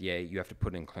with FDA, you have to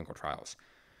put in clinical trials.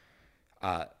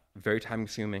 Very time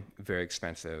consuming, very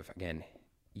expensive. Again,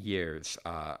 years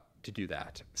to do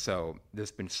that. So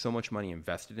there's been so much money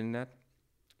invested in that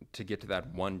to get to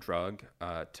that one drug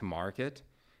to market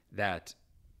that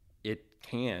it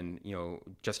can,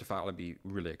 justifiably be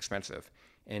really expensive.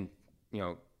 And,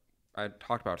 I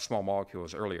talked about small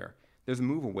molecules earlier. There's a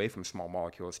move away from small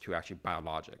molecules to actually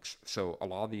biologics. So a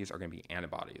lot of these are going to be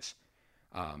antibodies.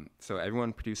 So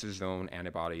everyone produces their own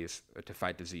antibodies to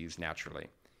fight disease naturally.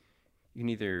 You can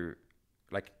either,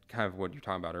 like kind of what you were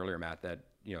talking about earlier, Matt, that,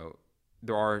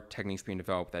 there are techniques being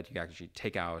developed that you can actually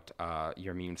take out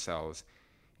your immune cells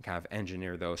and kind of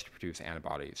engineer those to produce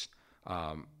antibodies.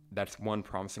 That's one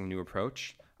promising new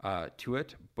approach to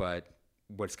it, but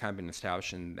what's kind of been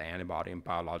established in the antibody and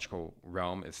biological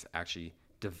realm is actually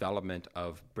development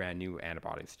of brand new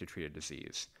antibodies to treat a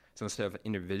disease. So instead of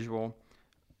individual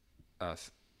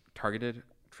targeted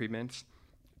treatments,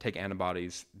 take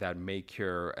antibodies that may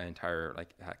cure an entire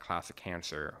class of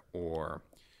cancer or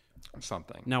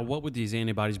something. Now, what would these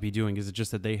antibodies be doing? Is it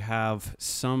just that they have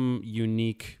some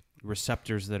unique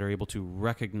receptors that are able to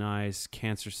recognize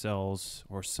cancer cells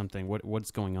or something?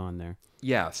 What's going on there?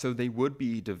 Yeah, so they would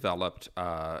be developed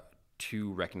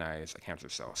to recognize a cancer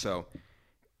cell. So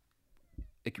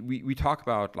we talk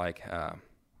about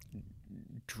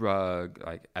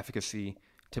drug efficacy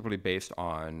typically based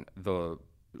on the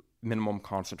minimum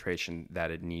concentration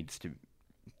that it needs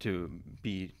to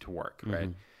be to work, right?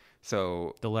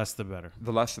 So the less the better.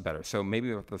 The less the better. So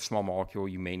maybe with the small molecule,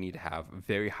 you may need to have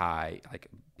very high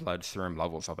blood serum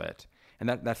levels of it, and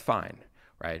that's fine,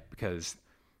 right? Because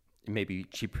it may be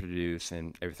cheap to produce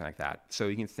and everything like that. So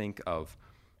you can think of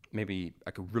maybe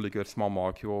a really good small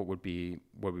molecule would be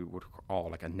what we would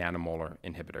call a nanomolar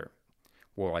inhibitor,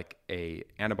 or a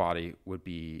antibody would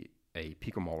be a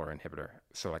picomolar inhibitor,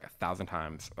 so 1,000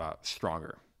 times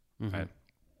stronger. Right?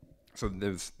 So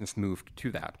there's this move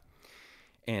to that.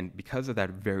 And because of that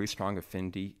very strong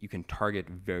affinity, you can target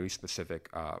very specific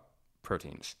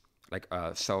proteins, like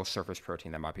a cell surface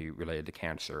protein that might be related to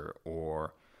cancer,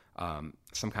 or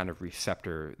some kind of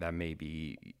receptor that may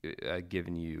be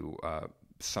giving you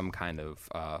some kind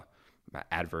of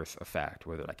adverse effect,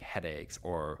 whether like headaches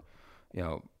or,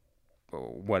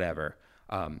 whatever.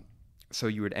 So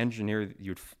you would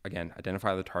again,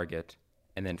 identify the target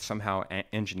and then somehow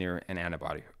engineer an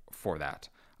antibody for that.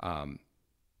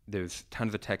 There's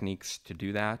tons of techniques to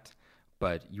do that,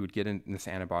 but you would get in this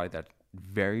antibody that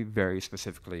very, very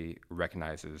specifically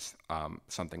recognizes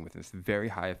something with this very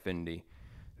high affinity.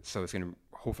 So it's going to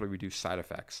hopefully reduce side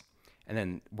effects. And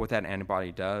then what that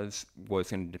antibody does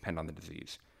was going to depend on the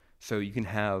disease. So you can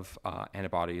have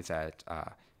antibodies that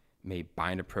may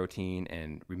bind a protein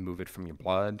and remove it from your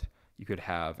blood. You could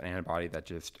have an antibody that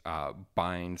just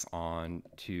binds on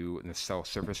to the cell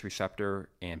surface receptor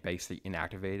and basically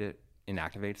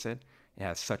inactivates it. It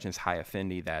has such a high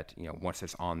affinity that once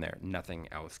it's on there, nothing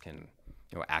else can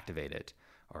activate it,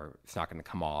 or it's not going to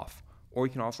come off. Or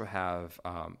you can also have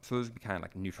so those would be kind of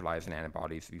like neutralizing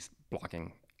antibodies, these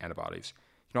blocking antibodies.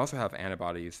 You can also have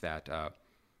antibodies that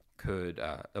could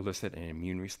elicit an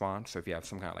immune response. So if you have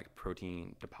some kind of like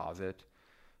protein deposit,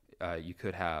 you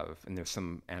could have, and there's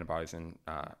some antibodies in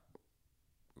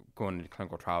going into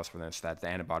clinical trials for this, that the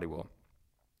antibody will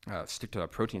stick to a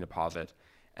protein deposit,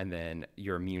 and then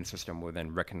your immune system will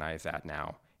then recognize that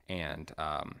now and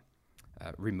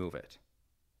remove it.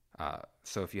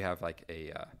 So if you have like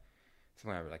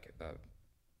something like a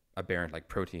aberrant like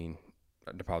protein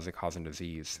deposit causing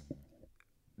disease,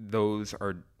 those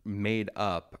are made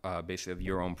up basically of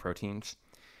your own proteins.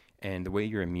 And the way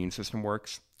your immune system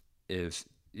works is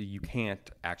you can't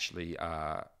actually,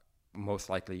 most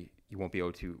likely you won't be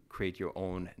able to create your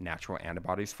own natural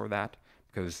antibodies for that,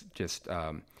 because just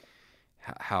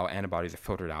how antibodies are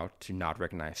filtered out to not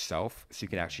recognize self. So you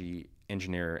can actually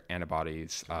engineer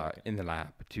antibodies in the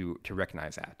lab to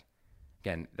recognize that.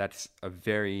 Again, that's a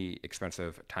very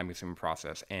expensive, time-consuming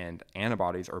process, and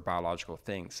antibodies are biological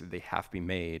things, so they have to be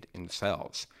made in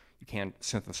cells. You can't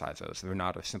synthesize those. They're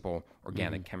not a simple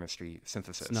organic chemistry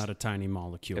synthesis. It's not a tiny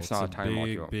molecule. It's not a tiny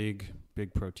molecule.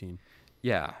 Big protein.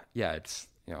 Yeah, it's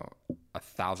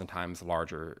 1,000 times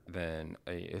larger than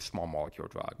a small molecule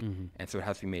drug, and so it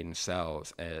has to be made in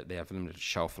cells. They have limited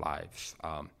shelf lives.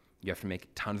 You have to make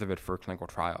tons of it for clinical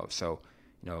trials. So,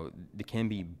 there can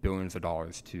be billions of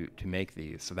dollars to make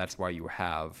these. So that's why you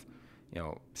have,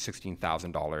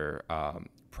 $16,000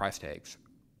 price tags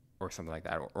or something like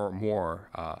that, or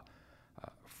more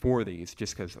for these,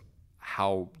 just because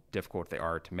how difficult they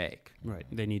are to make. Right.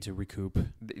 They need to recoup.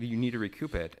 You need to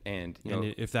recoup it, and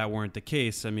if that weren't the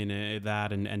case, I mean,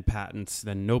 that and patents,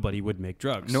 then nobody would make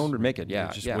drugs. No one would make it. Yeah,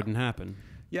 it just wouldn't happen.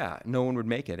 Yeah, no one would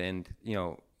make it, and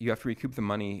you have to recoup the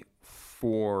money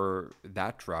for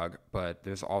that drug, but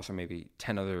there's also maybe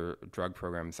 10 other drug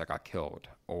programs that got killed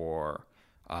or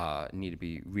need to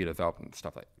be redeveloped and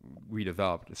stuff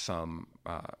redeveloped in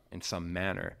some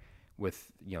manner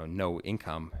with no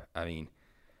income. I mean,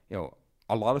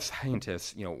 a lot of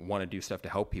scientists want to do stuff to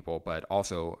help people, but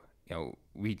also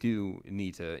we do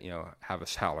need to have a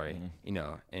salary,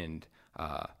 and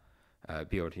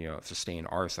be able to sustain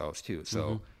ourselves too.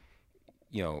 So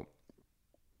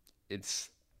it's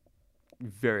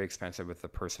very expensive with the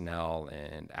personnel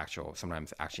and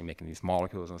sometimes actually making these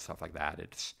molecules and stuff like that.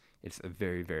 It's a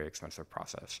very, very expensive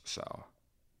process. So,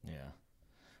 yeah.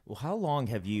 Well, how long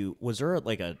was there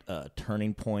like a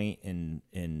turning point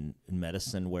in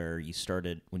medicine where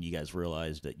when you guys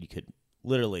realized that you could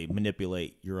literally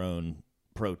manipulate your own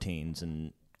proteins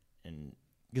and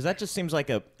because that just seems like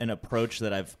an approach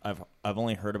that I've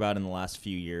only heard about in the last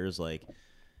few years, like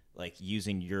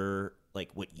using your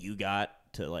what you got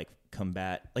to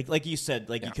combat like you said,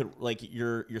 you could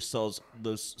your cells,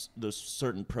 those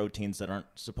certain proteins that aren't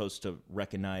supposed to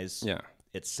recognize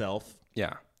itself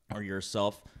or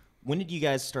yourself. When did you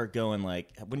guys start going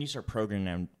when you start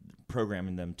programming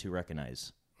them to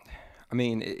recognize? I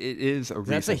mean, it is a recent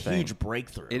that's a thing. huge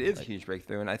breakthrough. It is a huge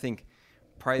breakthrough, and I think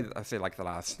probably I'd say the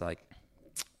last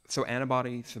so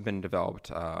antibodies have been developed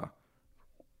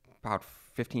about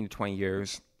 15 to 20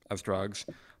 years as drugs.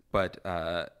 But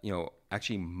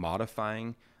actually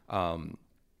modifying your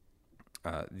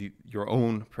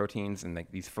own proteins and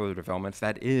these further developments,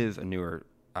 that is a newer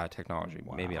technology.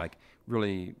 Wow. Maybe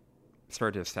really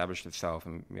started to establish itself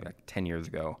maybe 10 years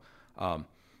ago.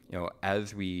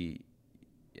 As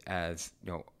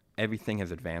everything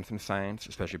has advanced in science,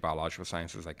 especially biological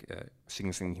sciences like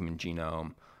sequencing the human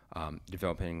genome,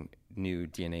 developing new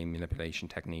DNA manipulation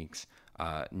techniques,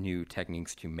 new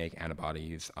techniques to make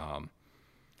antibodies.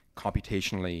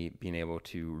 computationally being able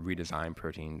to redesign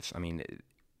proteins. I mean,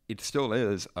 it still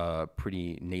is a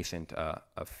pretty nascent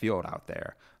field out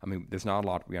there. I mean, there's not a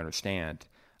lot we understand,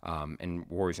 and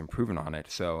we're always improving on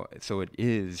it. So it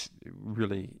is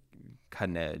really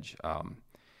cutting edge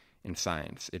in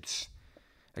science. It's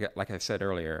like I said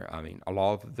earlier. I mean, a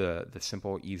lot of the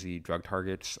simple, easy drug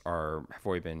targets have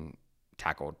already been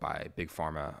tackled by big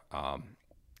pharma.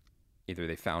 Either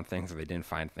they found things or they didn't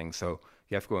find things. So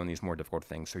you have to go on these more difficult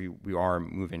things. So we are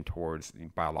moving towards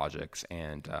biologics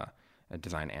and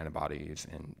design antibodies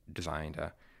and designed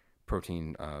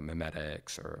protein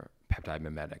mimetics or peptide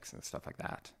mimetics and stuff like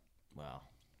that. Wow,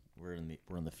 we're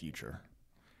in the future.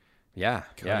 Yeah,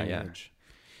 Cutting edge.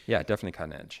 Yeah, definitely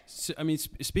cutting edge. So, I mean,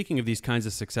 speaking of these kinds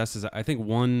of successes, I think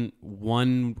one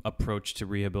approach to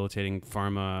rehabilitating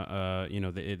pharma,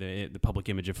 the public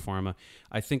image of pharma,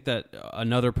 I think that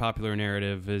another popular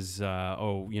narrative is,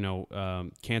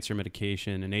 cancer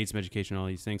medication and AIDS medication, all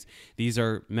these things. These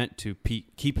are meant to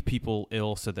keep people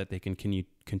ill so that they can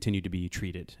continue to be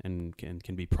treated and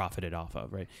can be profited off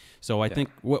of, right? So I think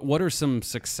what are some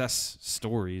success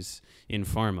stories in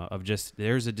pharma of just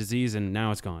there's a disease and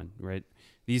now it's gone, right?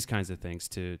 These kinds of things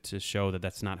to show that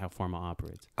that's not how pharma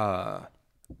operates.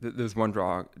 There's one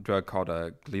drug called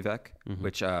Gleevec,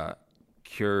 which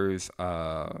cures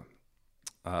a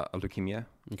leukemia.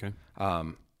 Okay.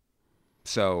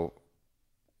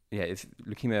 It's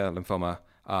leukemia, lymphoma.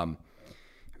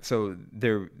 So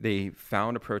they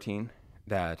found a protein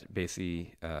that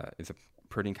basically is a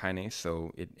protein kinase,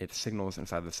 so it signals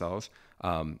inside the cells.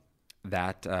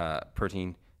 That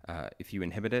protein, if you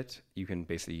inhibit it, you can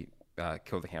basically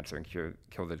kill the cancer and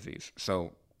kill the disease.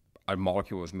 So a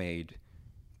molecule was made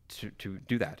to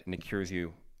do that, and it cures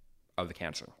you of the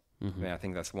cancer. I mean, I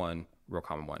think that's one real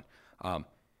common one.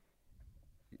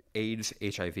 AIDS,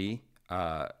 HIV,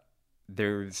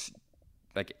 there's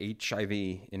like HIV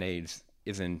and AIDS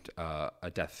isn't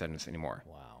a death sentence anymore.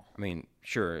 Wow. I mean,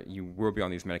 sure, you will be on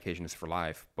these medications for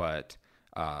life, but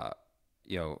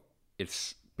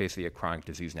it's basically a chronic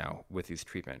disease now with these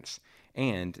treatments.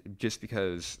 And just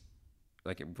because,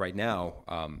 like right now,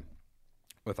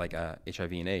 with like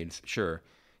HIV and AIDS, sure,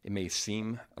 it may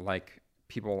seem like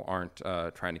people aren't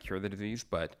trying to cure the disease,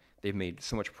 but they've made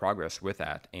so much progress with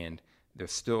that, and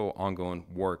there's still ongoing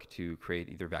work to create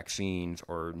either vaccines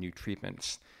or new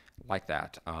treatments like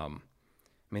that. I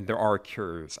mean, there are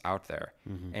cures out there,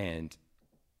 and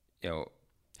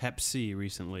Hep C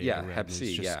recently. Yeah, Hep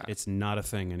C. It's not a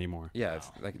thing anymore. Yeah,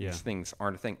 it's like these things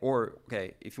aren't a thing. Or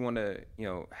okay, if you want to,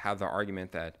 have the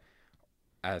argument that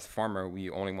as pharma we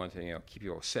only want to, keep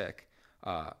people sick.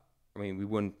 I mean, we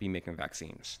wouldn't be making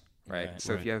vaccines, right?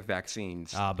 So if you have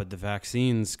vaccines, but the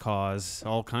vaccines cause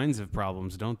all kinds of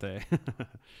problems, don't they?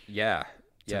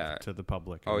 To the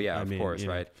public. Oh yeah, of course,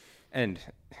 right? And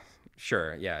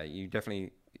sure, yeah, you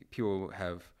definitely people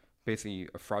have basically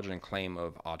a fraudulent claim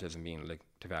of autism being linked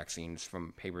to vaccines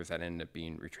from papers that ended up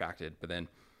being retracted. But then,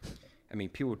 I mean,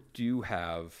 people do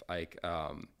have like, I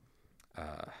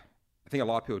think a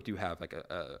lot of people do have like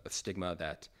a stigma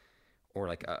that, or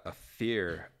like a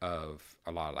fear of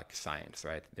a lot of like science,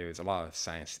 right? There's a lot of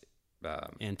science,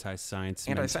 anti-science,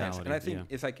 and I think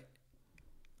it's like,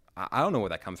 I don't know where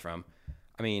that comes from.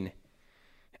 I mean,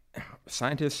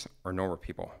 scientists are normal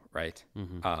people, right?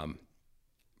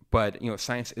 But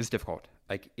science is difficult.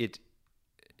 Like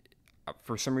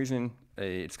for some reason,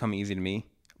 it's come easy to me.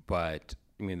 But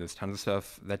I mean, there's tons of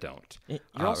stuff that don't.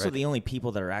 You're also the only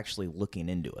people that are actually looking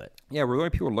into it. Yeah, we're the only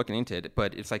people looking into it.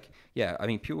 But it's like, I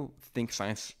mean, people think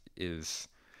science is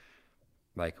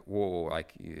like, whoa,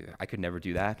 like I could never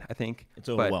do that. I think it's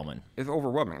overwhelming. It's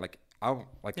overwhelming. Like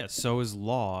so is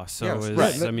law. So is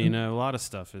right. I mean, a lot of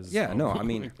stuff is. Yeah, no, I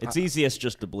mean, it's easiest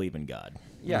just to believe in God.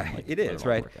 Yeah, it is,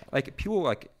 right? Like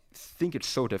people think it's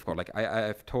so difficult. Like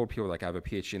I've told people like I have a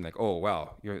PhD and like, oh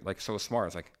wow, you're like so smart.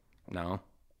 It's like, no,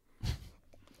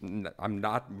 I'm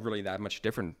not really that much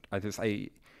different.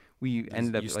 We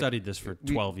ended up. You studied this for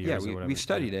 12 years. Yeah, or whatever. We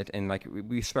studied it and like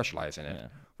we specialize in it,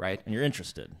 right? And you're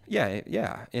interested.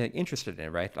 Yeah, interested in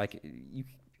it, right? Like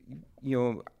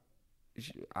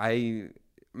I'm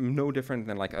no different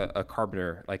than like a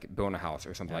carpenter like building a house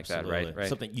or something Absolutely. like that, right?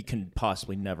 Something you can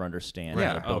possibly never understand. Yeah.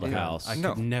 How to build a house. I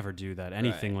could never do that.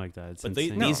 Anything like that. It's but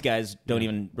insane. these guys don't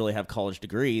even really have college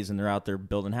degrees, and they're out there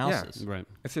building houses. Right.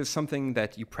 If there's something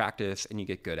that you practice and you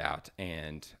get good at,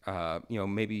 and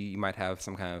maybe you might have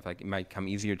some kind of like it might come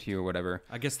easier to you or whatever.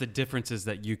 I guess the difference is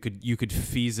that you could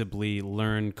feasibly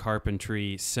learn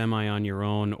carpentry semi on your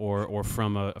own or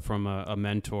from a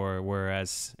mentor,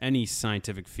 whereas any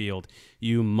scientific field,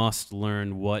 you you must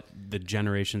learn what the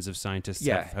generations of scientists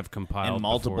have compiled and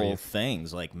multiple before you.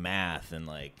 things like math and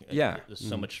like there's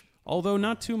so much. Although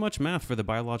not too much math for the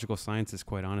biological sciences,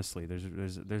 quite honestly.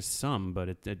 There's some, but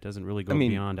it doesn't really go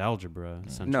beyond algebra.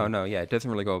 Essentially. No, it doesn't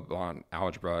really go beyond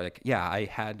algebra. Like, I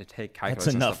had to take calculus.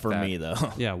 That's and enough stuff for like that. me,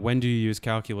 though. Yeah, when do you use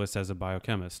calculus as a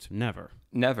biochemist? Never.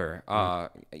 Never.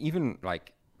 Even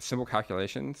like simple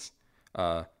calculations.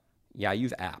 I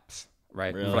use apps,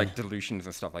 right, Really? for like dilutions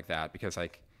and stuff like that, because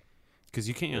like. Because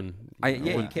you can.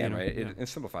 You can, know, right? yeah.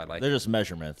 It's simplified. Like, They're just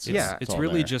measurements. It's all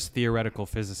really there. just theoretical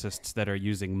physicists that are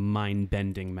using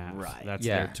mind-bending math. Right. That's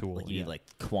Yeah. their tool. Like you need like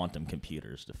quantum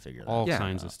computers to figure that All out.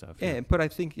 kinds of stuff. Yeah, but I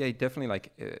think definitely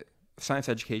like science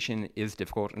education is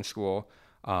difficult in school,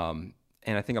 and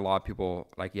I think a lot of people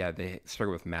like they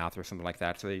struggle with math or something like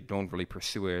that, so they don't really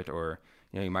pursue it, or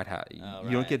you might have you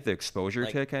don't right. get the exposure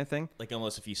to it, kind of thing. Like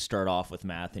almost if you start off with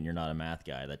math and you're not a math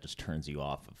guy, that just turns you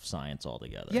off of science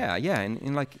altogether. Yeah,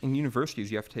 and like in universities,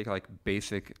 you have to take like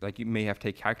basic, like you may have to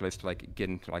take calculus to like get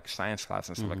into like science class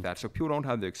and stuff like that. So people don't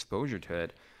have the exposure to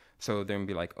it, so they'll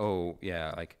be like,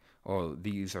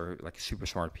 these are like super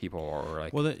smart people, or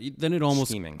like then it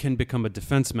almost scheming. can become a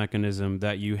defense mechanism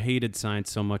that you hated science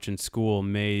so much in school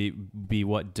may be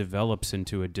what develops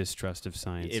into a distrust of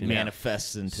science. It you know?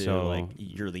 manifests into So- like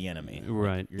you're the enemy.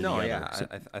 Right. You're No, the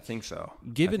other. I think so.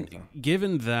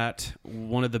 Given that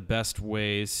one of the best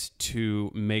ways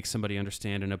to make somebody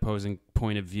understand an opposing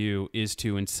point of view is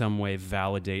to in some way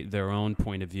validate their own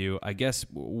point of view, I guess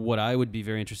what I would be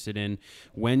very interested in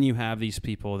when you have these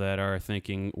people that are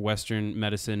thinking Western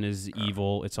medicine is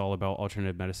evil, it's all about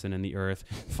alternative medicine and the earth,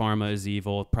 pharma is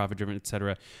evil, profit-driven,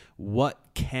 etc. What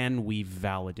can we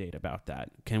validate about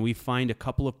that? Can we find a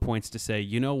couple of points to say,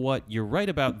 you know what, you're right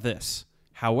about this,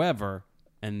 however,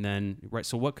 and then, right,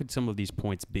 so what could some of these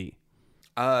points be?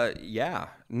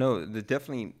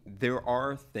 Definitely there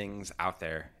are things out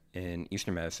there in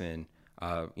Eastern medicine,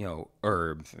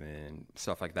 herbs and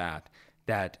stuff like that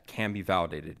can be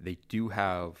validated. They do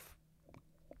have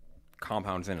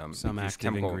compounds in them, Some these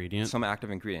active ingredient. Some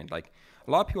active ingredient. Like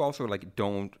a lot of people also like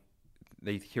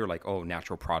they hear like, oh,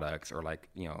 natural products, or like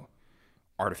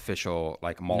artificial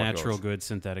like molecules. Natural good,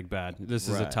 synthetic bad. This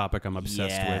is a Right. topic I'm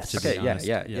obsessed Yes. with. To be honest.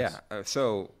 Yeah.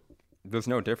 So there's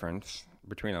no difference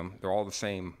between them. They're all the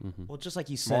same. Well, just like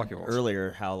you said Molecules.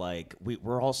 earlier, how like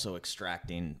we're also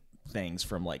extracting things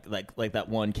from like that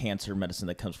one cancer medicine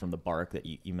that comes from the bark that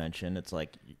you mentioned. It's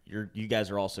like you guys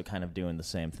are also kind of doing the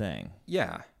same thing.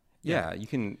 Yeah. You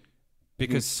can.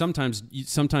 Because sometimes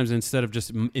instead of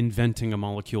just inventing a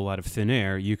molecule out of thin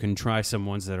air, you can try some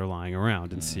ones that are lying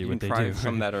around and see You what can they try do.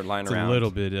 some that are lying it's around. a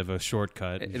little bit of a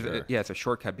shortcut. It's a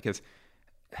shortcut, because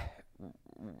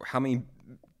how many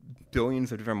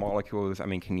billions of different molecules,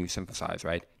 can you synthesize,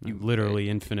 right? Literally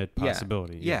infinite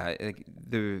possibility. Yeah, like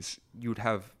you would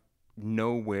have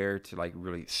nowhere to like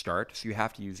really start, so you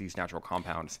have to use these natural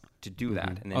compounds to do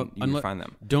that, and then you find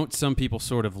them. Don't some people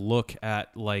sort of look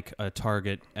at like a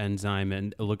target enzyme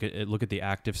and look at the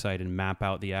active site and map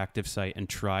out the active site and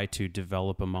try to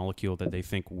develop a molecule that they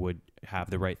think would have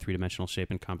the right three-dimensional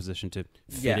shape and composition to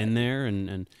fit in there?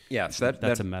 And So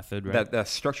that's a method, right?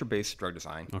 That's structure-based drug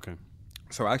design. Okay.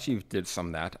 So I actually did some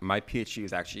of that. My PhD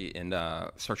is actually in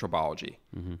structural biology.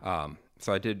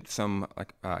 So I did some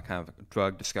kind of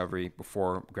drug discovery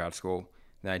before grad school.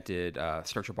 Then I did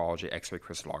structural biology, X-ray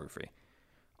crystallography.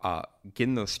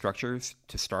 Getting those structures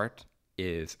to start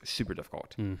is super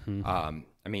difficult.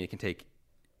 It can take,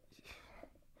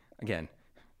 again,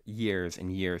 years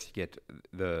and years to get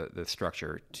the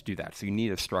structure to do that. So you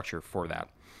need a structure for that.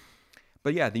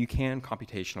 But yeah, you can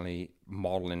computationally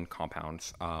model in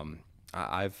compounds.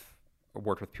 I've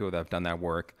worked with people that have done that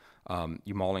work.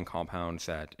 You model in compounds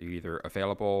that are either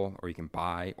available or you can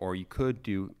buy, or you could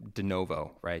do de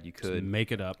novo, right? You could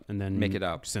make it up and then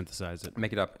synthesize it.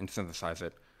 Make it up and synthesize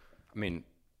it.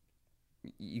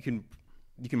 You can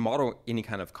model any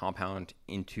kind of compound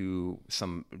into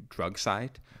some drug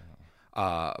site,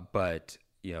 but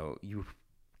you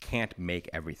can't make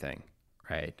everything,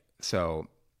 right? So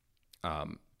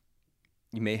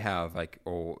you may have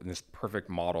this perfect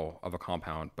model of a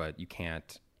compound, but you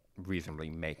can't reasonably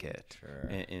make it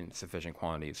in sufficient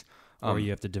quantities. Or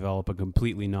you have to develop a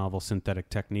completely novel synthetic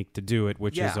technique to do it,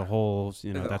 which is a whole,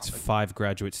 that's 5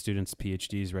 graduate students'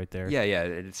 PhDs right there. Yeah,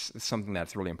 it's something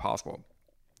that's really impossible.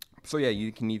 So yeah,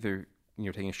 you can either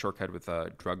taking a shortcut with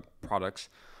drug products.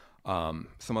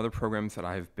 Some other programs that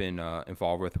I've been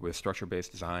involved with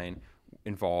structure-based design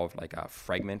involve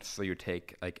fragments. So you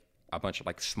take a bunch of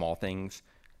small things,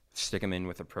 stick them in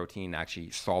with a protein,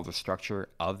 actually solve the structure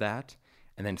of that,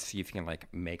 and then see if you can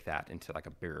make that into a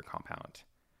bigger compound.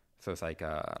 So it's like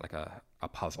a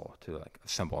puzzle to like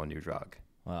assemble a new drug.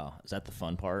 Wow, is that the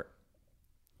fun part?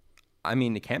 I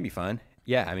mean, it can be fun.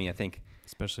 Yeah, I mean, I think,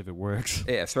 Especially if it works.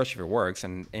 yeah, especially if it works,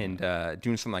 and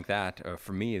doing something like that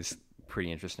for me is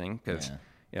pretty interesting because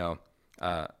a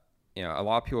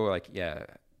lot of people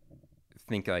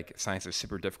think like science is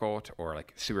super difficult or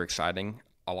like super exciting.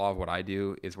 A lot of what I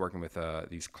do is working with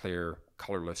these clear,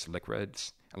 colorless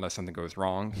liquids, unless something goes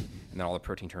wrong, and then all the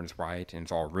protein turns white and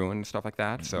it's all ruined and stuff like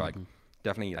that. So like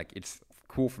definitely like it's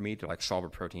cool for me to like solve a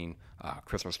protein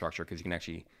crystal structure because you can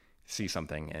actually see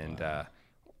something and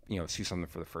see something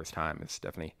for the first time. It's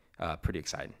definitely pretty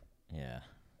exciting. Yeah,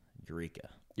 Eureka.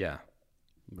 Yeah.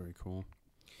 Very cool.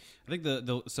 I think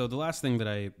the last thing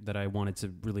that I wanted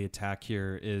to really attack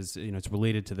here is, it's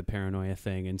related to the paranoia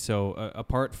thing. And so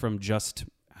apart from just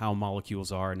how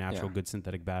molecules are natural, good,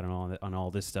 synthetic, bad, and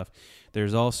all this stuff,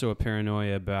 there's also a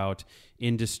paranoia about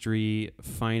industry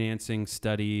financing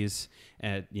studies,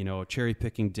 cherry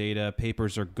picking data.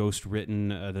 Papers are ghost written.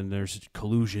 Then there's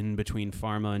collusion between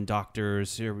pharma and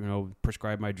doctors. Here,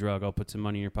 prescribe my drug. I'll put some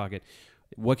money in your pocket.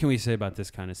 What can we say about this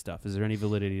kind of stuff? Is there any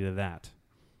validity to that?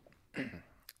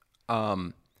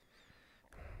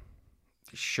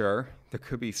 Sure, there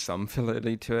could be some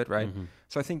validity to it, right?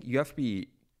 So I think you have to be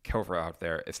careful out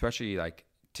there, especially like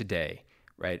today,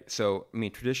 right? So, I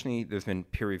mean, traditionally there's been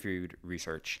peer-reviewed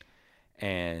research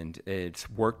and it's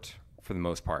worked for the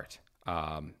most part.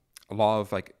 A lot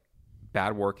of like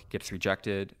bad work gets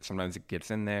rejected. Sometimes it gets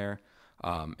in there.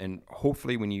 And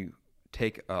hopefully when you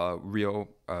take a real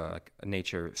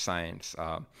nature science,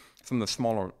 some of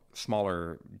the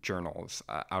smaller journals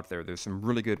out there's some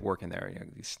really good work in there.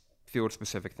 These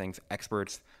field-specific things,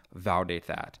 experts validate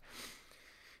that.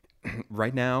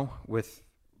 Right now, with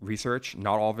research,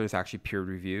 not all of it is actually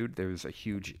peer-reviewed. There's a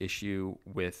huge issue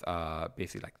with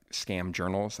basically like scam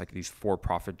journals, like these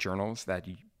for-profit journals that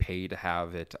you pay to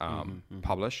have it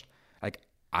published. Like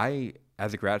I,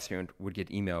 as a grad student, would get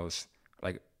emails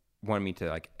like wanting me to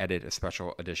like edit a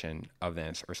special edition of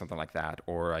this or something like that,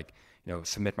 or like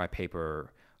submit my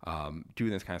paper, do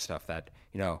this kind of stuff that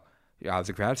as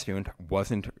a grad student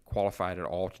wasn't qualified at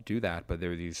all to do that, but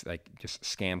there are these like just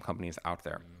scam companies out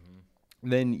there.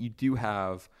 Then you do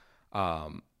have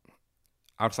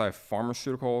outside of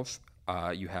pharmaceuticals,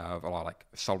 you have a lot of like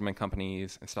supplement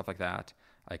companies and stuff like that,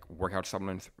 like workout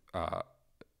supplements,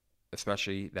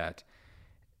 especially that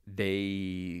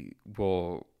they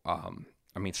will.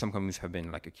 Some companies have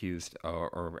been like accused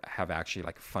or have actually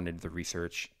like funded the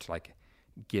research to like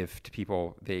give to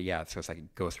people. So it's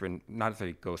like ghostwritten, not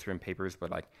necessarily ghostwritten papers, but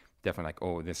like definitely like,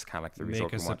 oh, this is kind of like the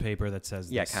result. Make us a paper that says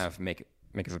this. Kind of make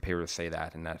us a paper to say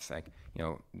that, and that's like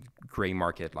gray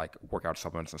market like workout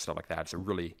supplements and stuff like that.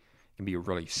 It can be a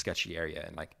really sketchy area,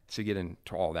 and like so you get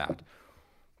into all that.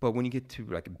 But when you get to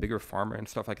like bigger pharma and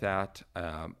stuff like that,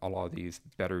 a lot of these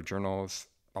better journals,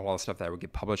 a lot of stuff that would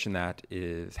get published in that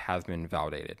has been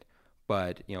validated.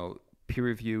 But peer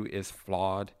review is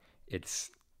flawed. It's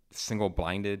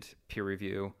single-blinded peer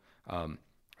review.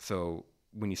 So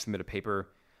when you submit a paper,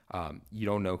 you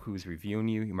don't know who's reviewing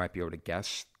you. You might be able to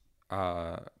guess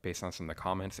based on some of the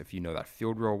comments if you know that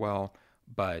field real well.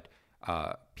 But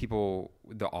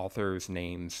the authors'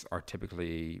 names are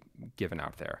typically given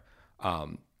out there.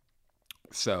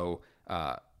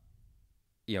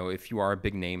 If you are a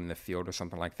big name in the field or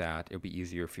something like that, it would be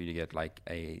easier for you to get like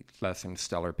a less than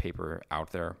stellar paper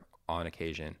out there on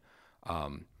occasion.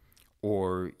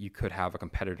 Or you could have a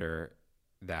competitor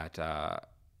that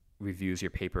reviews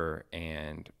your paper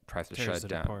and tries to shut it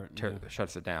down,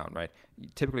 shuts it down, right?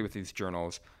 Typically with these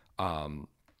journals,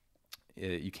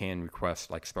 you can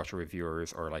request like special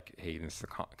reviewers or like, hey, this is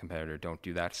a competitor, don't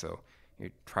do that. So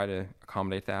you try to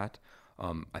accommodate that.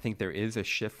 I think there is a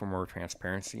shift for more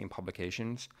transparency in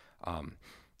publications.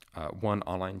 One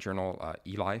online journal,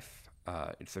 eLife,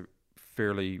 it's a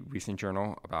fairly recent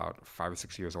journal, about 5 or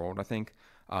 6 years old, I think,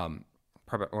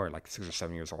 probably, or like 6 or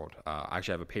 7 years old. I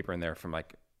actually have a paper in there from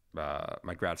like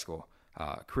my grad school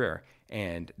career,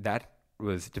 and that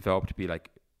was developed to be like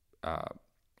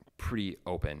pretty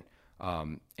open.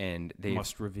 And they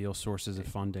must reveal sources of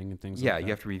funding and things like that. Yeah,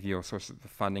 you have to reveal sources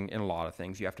of funding in a lot of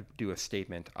things. You have to do a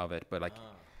statement of it, but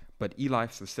but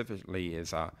eLife specifically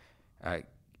is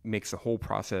makes the whole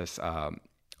process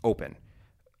open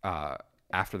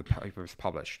after the paper is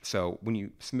published. So when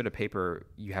you submit a paper,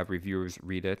 you have reviewers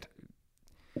read it.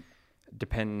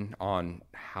 Depending on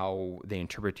how they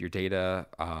interpret your data,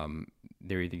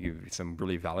 they either give you some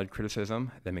really valid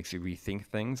criticism that makes you rethink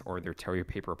things, or they tear your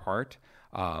paper apart.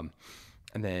 And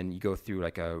then you go through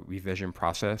like a revision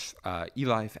process.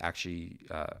 eLife actually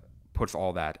puts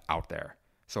all that out there.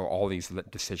 So all these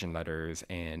decision letters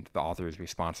and the author's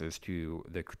responses to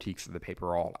the critiques of the paper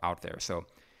are all out there. So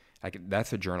like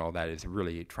that's a journal that is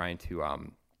really trying to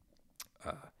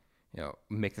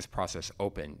make this process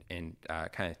open and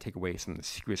kind of take away some of the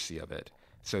secrecy of it,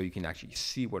 so you can actually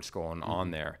see what's going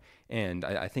on there. And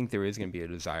I think there is going to be a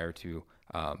desire to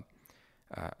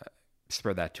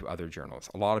spread that to other journals.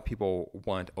 A lot of people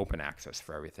want open access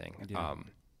for everything,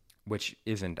 which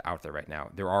isn't out there right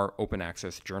now. There are open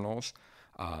access journals,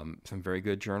 some very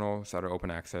good journals that are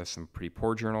open access, some pretty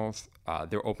poor journals.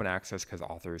 They're open access because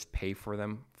authors pay for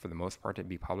them for the most part to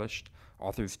be published.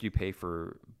 Authors do pay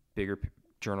for bigger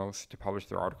journals to publish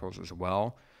their articles as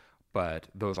well, but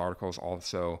those articles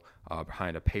also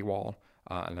behind a paywall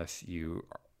unless you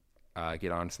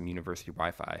get on some university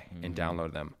Wi-Fi and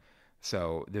download them.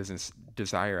 So there's this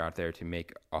desire out there to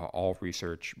make all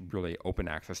research really open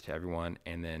access to everyone,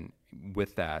 and then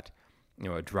with that,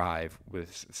 a drive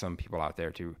with some people out there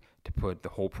to put the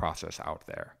whole process out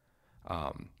there.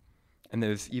 And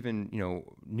there's even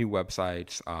new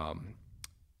websites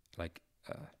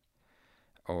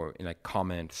or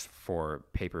comments for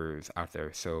papers out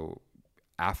there. So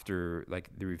after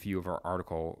the review of our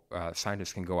article,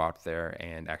 scientists can go out there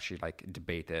and actually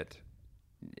debate it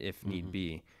if need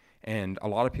be. And a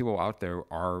lot of people out there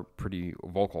are pretty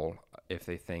vocal if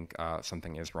they think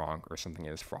something is wrong or something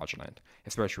is fraudulent,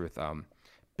 especially with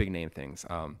big name things.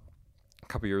 A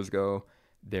couple years ago,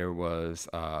 there was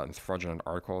this fraudulent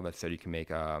article that said you can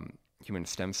make human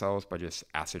stem cells by just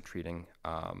acid treating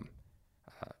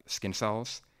skin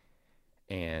cells.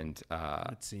 And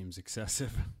that seems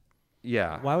excessive.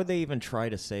 Yeah. Why would they even try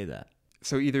to say that?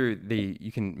 So either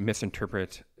you can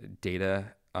misinterpret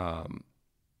data,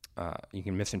 you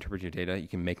can misinterpret your data, you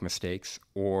can make mistakes,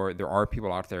 or there are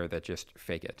people out there that just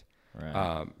fake it.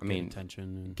 Right.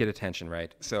 Get attention,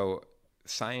 right? So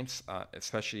science,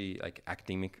 especially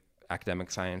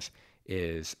academic science,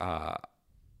 is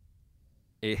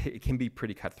it can be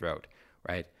pretty cutthroat,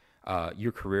 right?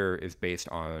 Your career is based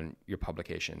on your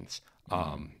publications,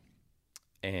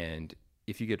 and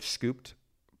if you get scooped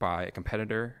by a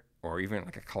competitor or even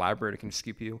a collaborator can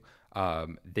scoop you,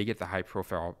 they get the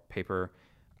high-profile paper.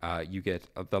 You get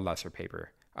the lesser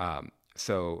paper.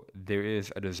 So there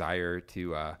is a desire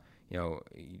to,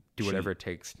 do whatever it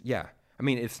takes. Yeah. I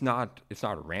mean, it's not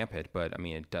rampant, but I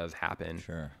mean, it does happen.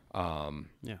 Sure.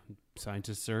 Yeah.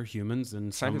 Scientists are humans,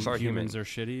 and scientists some are humans are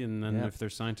shitty, and then if they're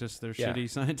scientists, they're shitty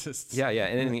scientists. Yeah, yeah.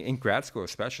 And in grad school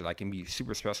especially, that can be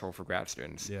super stressful for grad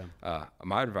students. Yeah.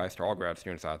 My advice to all grad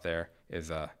students out there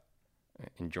is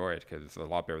enjoy it, because it's a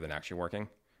lot better than actually working.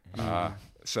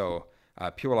 So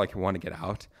people want to get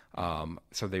out.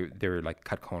 So they're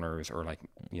cut corners or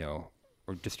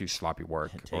or just do sloppy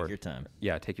work. Take your time.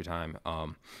 Yeah, take your time.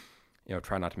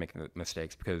 Try not to make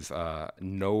mistakes, because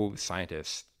no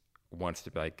scientist wants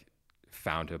to be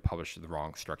found to have published the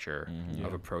wrong structure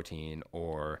of a protein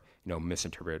or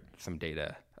misinterpret some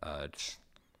data. It's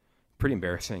pretty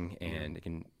embarrassing, and it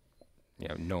can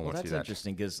no one wants to do that. That's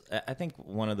interesting, because I think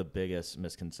one of the biggest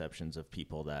misconceptions of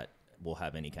people that will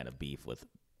have any kind of beef with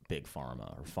big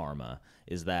pharma or pharma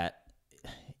is that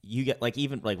you get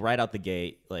even right out the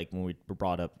gate, when we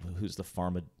brought up who's the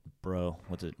pharma bro,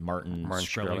 what's it, Martin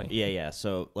Shkreli. Yeah.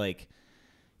 So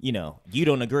you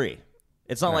don't agree.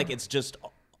 It's not like it's just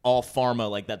all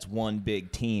pharma, that's one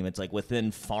big team. It's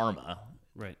within pharma.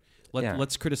 Right.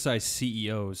 Let's criticize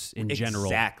CEOs in general,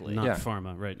 exactly. not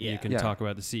pharma, right? Yeah. You can talk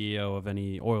about the CEO of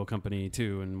any oil company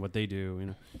too and what they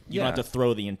do. You don't have to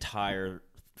throw the entire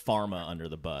pharma under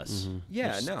the bus.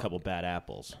 Yeah, Just no. a couple bad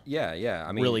apples. Yeah.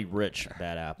 I mean, really rich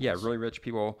bad apples. Yeah, really rich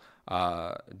people.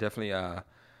 Definitely,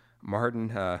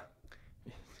 Martin.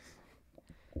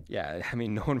 Yeah, I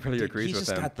mean, no one really agrees with him. He's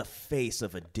just got the face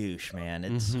of a douche, man.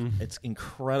 It's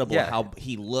incredible how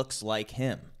he looks like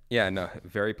him. Yeah, no,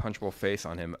 very punchable face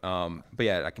on him. But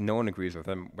yeah, no one agrees with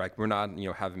him. We're not,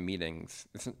 having meetings.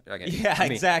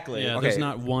 Exactly. Yeah, there's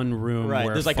not one room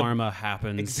where there's pharma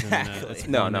happens. Exactly. And, it's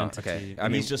No, one no, entity. okay. I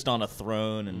mean, he's just on a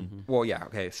throne, and Well, yeah,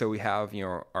 okay. So we have,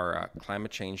 our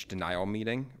climate change denial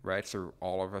meeting, right? So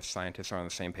all of us scientists are on the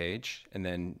same page, and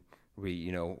then we,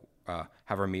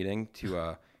 have our meeting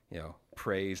to,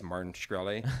 praise Martin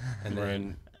Shkreli, and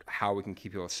then how we can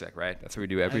keep people sick, right? That's what we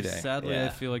do every day. Sadly, Yeah. I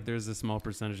feel like there's a small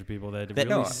percentage of people that That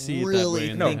really see really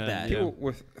it that way. think that.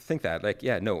 People think that,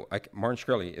 Martin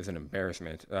Shkreli is an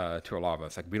embarrassment to a lot of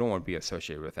us. We don't want to be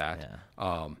associated with that.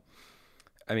 Yeah.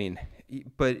 I mean,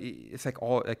 but it's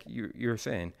all you're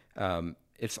saying.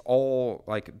 It's all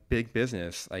big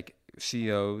business.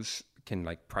 CEOs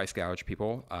can price gouge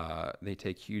people. They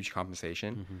take huge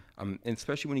compensation, and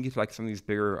especially when you get to some of these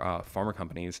bigger pharma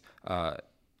companies.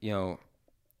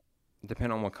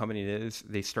 depending on what company it is,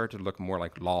 they start to look more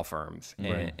like law firms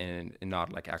Right. and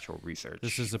not like actual research.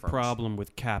 This is a firms. problem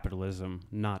with capitalism,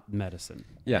 not medicine.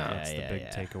 Yeah. That's Yeah, the big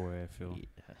yeah. takeaway, I feel.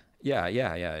 Yeah.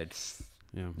 It's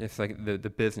Yeah. like the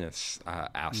business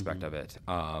aspect of it.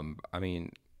 I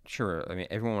mean, sure. I mean,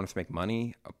 everyone wants to make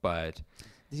money, but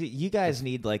You guys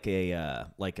need like a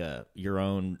your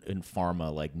own in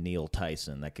pharma, like Neil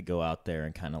Tyson, that could go out there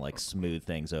and kind of like smooth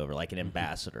things over, like an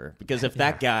ambassador. Because if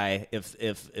that guy, if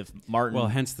Martin, Well,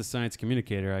 hence the science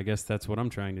communicator. I guess that's what I'm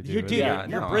trying to do. you're, is- dude, Yeah,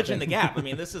 you're no, bridging the gap. I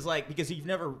mean, this is like because you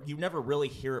never really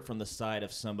hear it from the side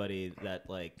of somebody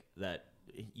that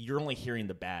you're only hearing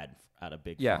the bad out of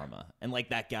big pharma, and like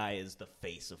that guy is the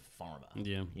face of pharma. Yeah.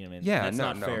 You know what I mean? yeah, That's no,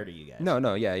 not no. fair to you guys.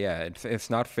 No, yeah. It's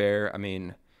not fair. I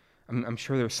mean, I'm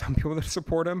sure there's some people that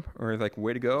support him or like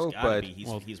way to go, Gotta but be.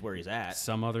 He's where he's at.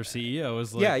 Some other CEO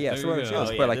is like, Yeah, there some you other go. CEOs,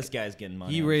 Oh yeah, but, like, this guy's getting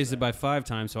money. He on raised the it by 5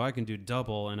 times, so I can do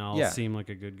double, and I'll Yeah. seem like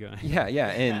a good guy. yeah,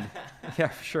 and yeah,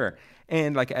 for sure.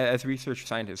 And like as research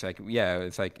scientists, like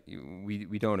it's like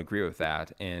we don't agree with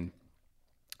that, and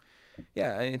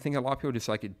yeah, I think a lot of people just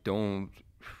like don't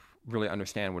really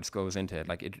understand what goes into it.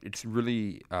 Like it's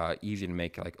really easy to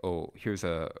make like, oh, here's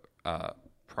a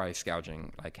price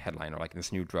gouging like headline, or like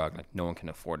this new drug, like no one can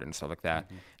afford it and stuff like that.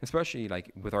 Especially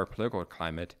like with our political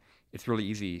climate, it's really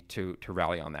easy to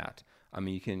rally on that. I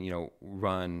mean, you can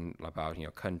run about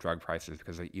cutting drug prices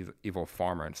because of evil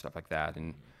pharma and stuff like that,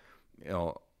 and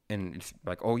and it's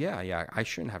like, oh yeah, I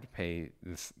shouldn't have to pay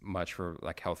this much for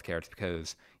like healthcare. It's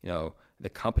because the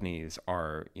companies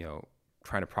are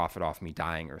trying to profit off me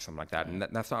dying or something like that, and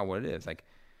that's not what it is. Like,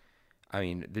 I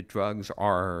mean, the drugs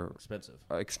are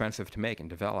expensive to make and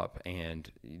develop, and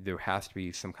there has to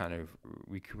be some kind of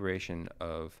recuperation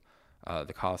of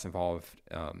the costs involved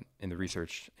in the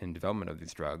research and development of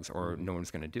these drugs, or no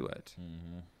one's going to do it.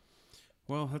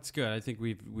 Well, that's good. I think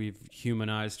we've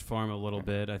humanized pharma a little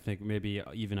bit. I think maybe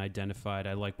even identified.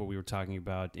 I like what we were talking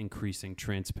about, increasing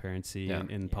transparency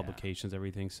in publications,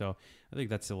 everything. So I think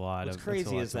that's a lot. What's of crazy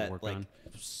that's a lot is to that work like on.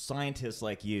 scientists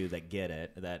like you that get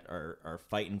it, that are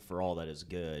fighting for all that is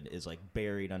good, is like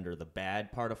buried under the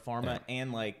bad part of pharma,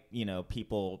 and like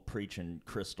people preaching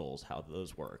crystals, how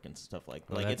those work and stuff like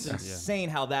it's insane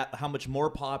how much more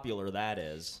popular that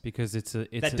is. Because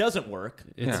That doesn't work.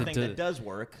 It's the thing that does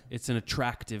work. It's an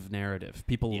attractive narrative.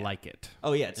 People like it.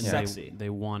 Oh yeah, it's And sexy. They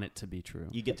want it to be true.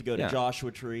 You get to go to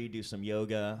Joshua Tree, do some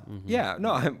yoga. Yeah,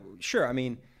 no, I'm sure. I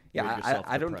mean, Rid yeah, yourself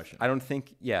I of don't, depression. I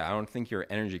don't think your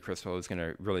energy crystal is going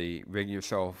to really rid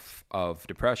yourself of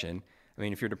depression. I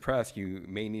mean, if you're depressed, you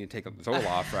may need to take a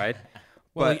Zoloft, right?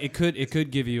 Well, But it could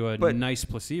give you a nice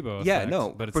placebo effect. Yeah,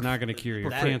 no, but it's but- not going to cure your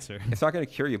that- cancer. it's not going to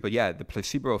cure you, but yeah, the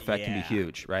placebo effect can be Yeah.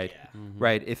 huge, right? Yeah.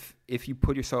 Right. If you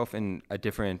put yourself in a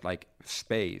different like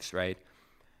space, right?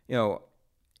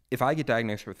 If I get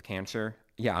diagnosed with cancer,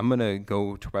 yeah, I'm gonna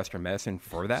go to Western medicine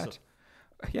for that.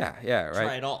 Yeah, right.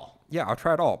 Try it all. Yeah, I'll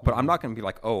try it all, but I'm not gonna be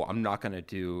like, oh, I'm not gonna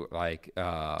do like,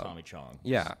 Tommy Chong.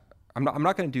 yeah, I'm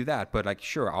not gonna do that. But like,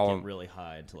 sure, I'll, Get really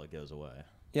high until it goes away.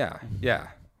 yeah.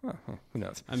 Well, who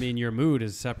knows? I mean, your mood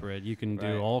is separate. You can do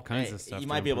Right. all kinds Hey, of stuff. You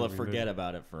might be able to improve your forget mood.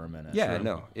 about it for a minute. Yeah,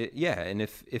 no, and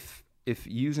if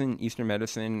using Eastern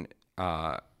medicine,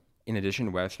 in addition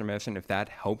to Western medicine, if that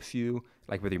helps you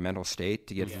like with your mental state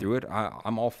to get through it,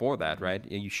 I'm all for that, right?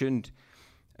 You shouldn't.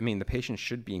 I mean, the patient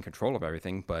should be in control of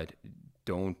everything, but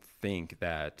don't think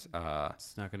that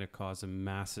It's not going to cause a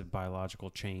massive biological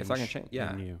change. It's not gonna change,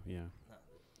 yeah. in you, yeah.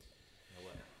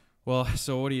 Well,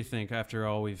 so what do you think after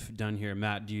all we've done here,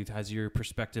 Matt? Has your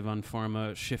perspective on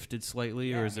pharma shifted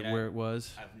slightly, or is it where it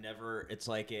was? I've never. It's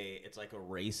like a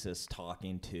racist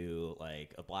talking to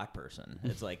like a black person.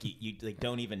 It's like you like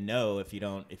don't even know if you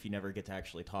never get to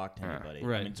actually talk to anybody.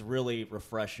 Right. I mean, it's really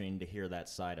refreshing to hear that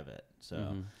side of it.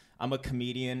 So. I'm a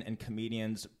comedian, and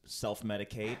comedians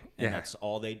self-medicate, and that's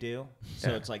all they do. So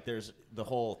it's like there's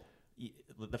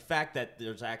the fact that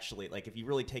there's actually, like, if you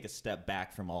really take a step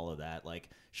back from all of that, like,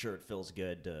 sure, it feels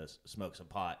good to smoke some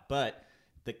pot, but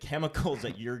the chemicals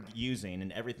that you're using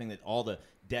and everything, that all the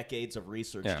decades of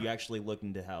research, you actually look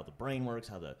into how the brain works,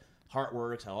 how the heart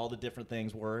works, how all the different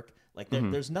things work. Like,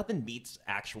 there's nothing beats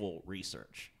actual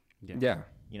research. yeah.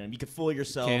 You could fool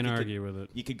yourself. Can't you argue with it.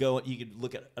 You could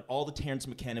look at all the Terrence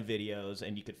McKenna videos,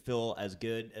 and you could feel as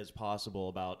good as possible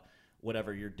about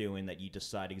whatever you're doing that you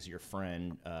decided because your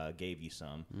friend gave you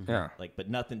some. Yeah. But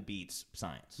nothing beats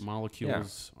science.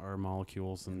 Molecules are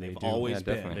molecules, and They've they do always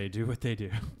been. definitely. They do what they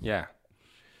do. Yeah.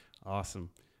 Awesome.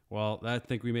 Well, I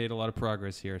think we made a lot of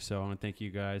progress here, so I want to thank you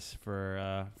guys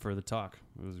for the talk.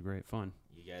 It was great fun.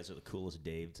 You guys are the coolest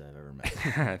Daves I've ever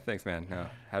met. Thanks, man. No,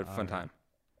 had a fun time.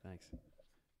 Thanks.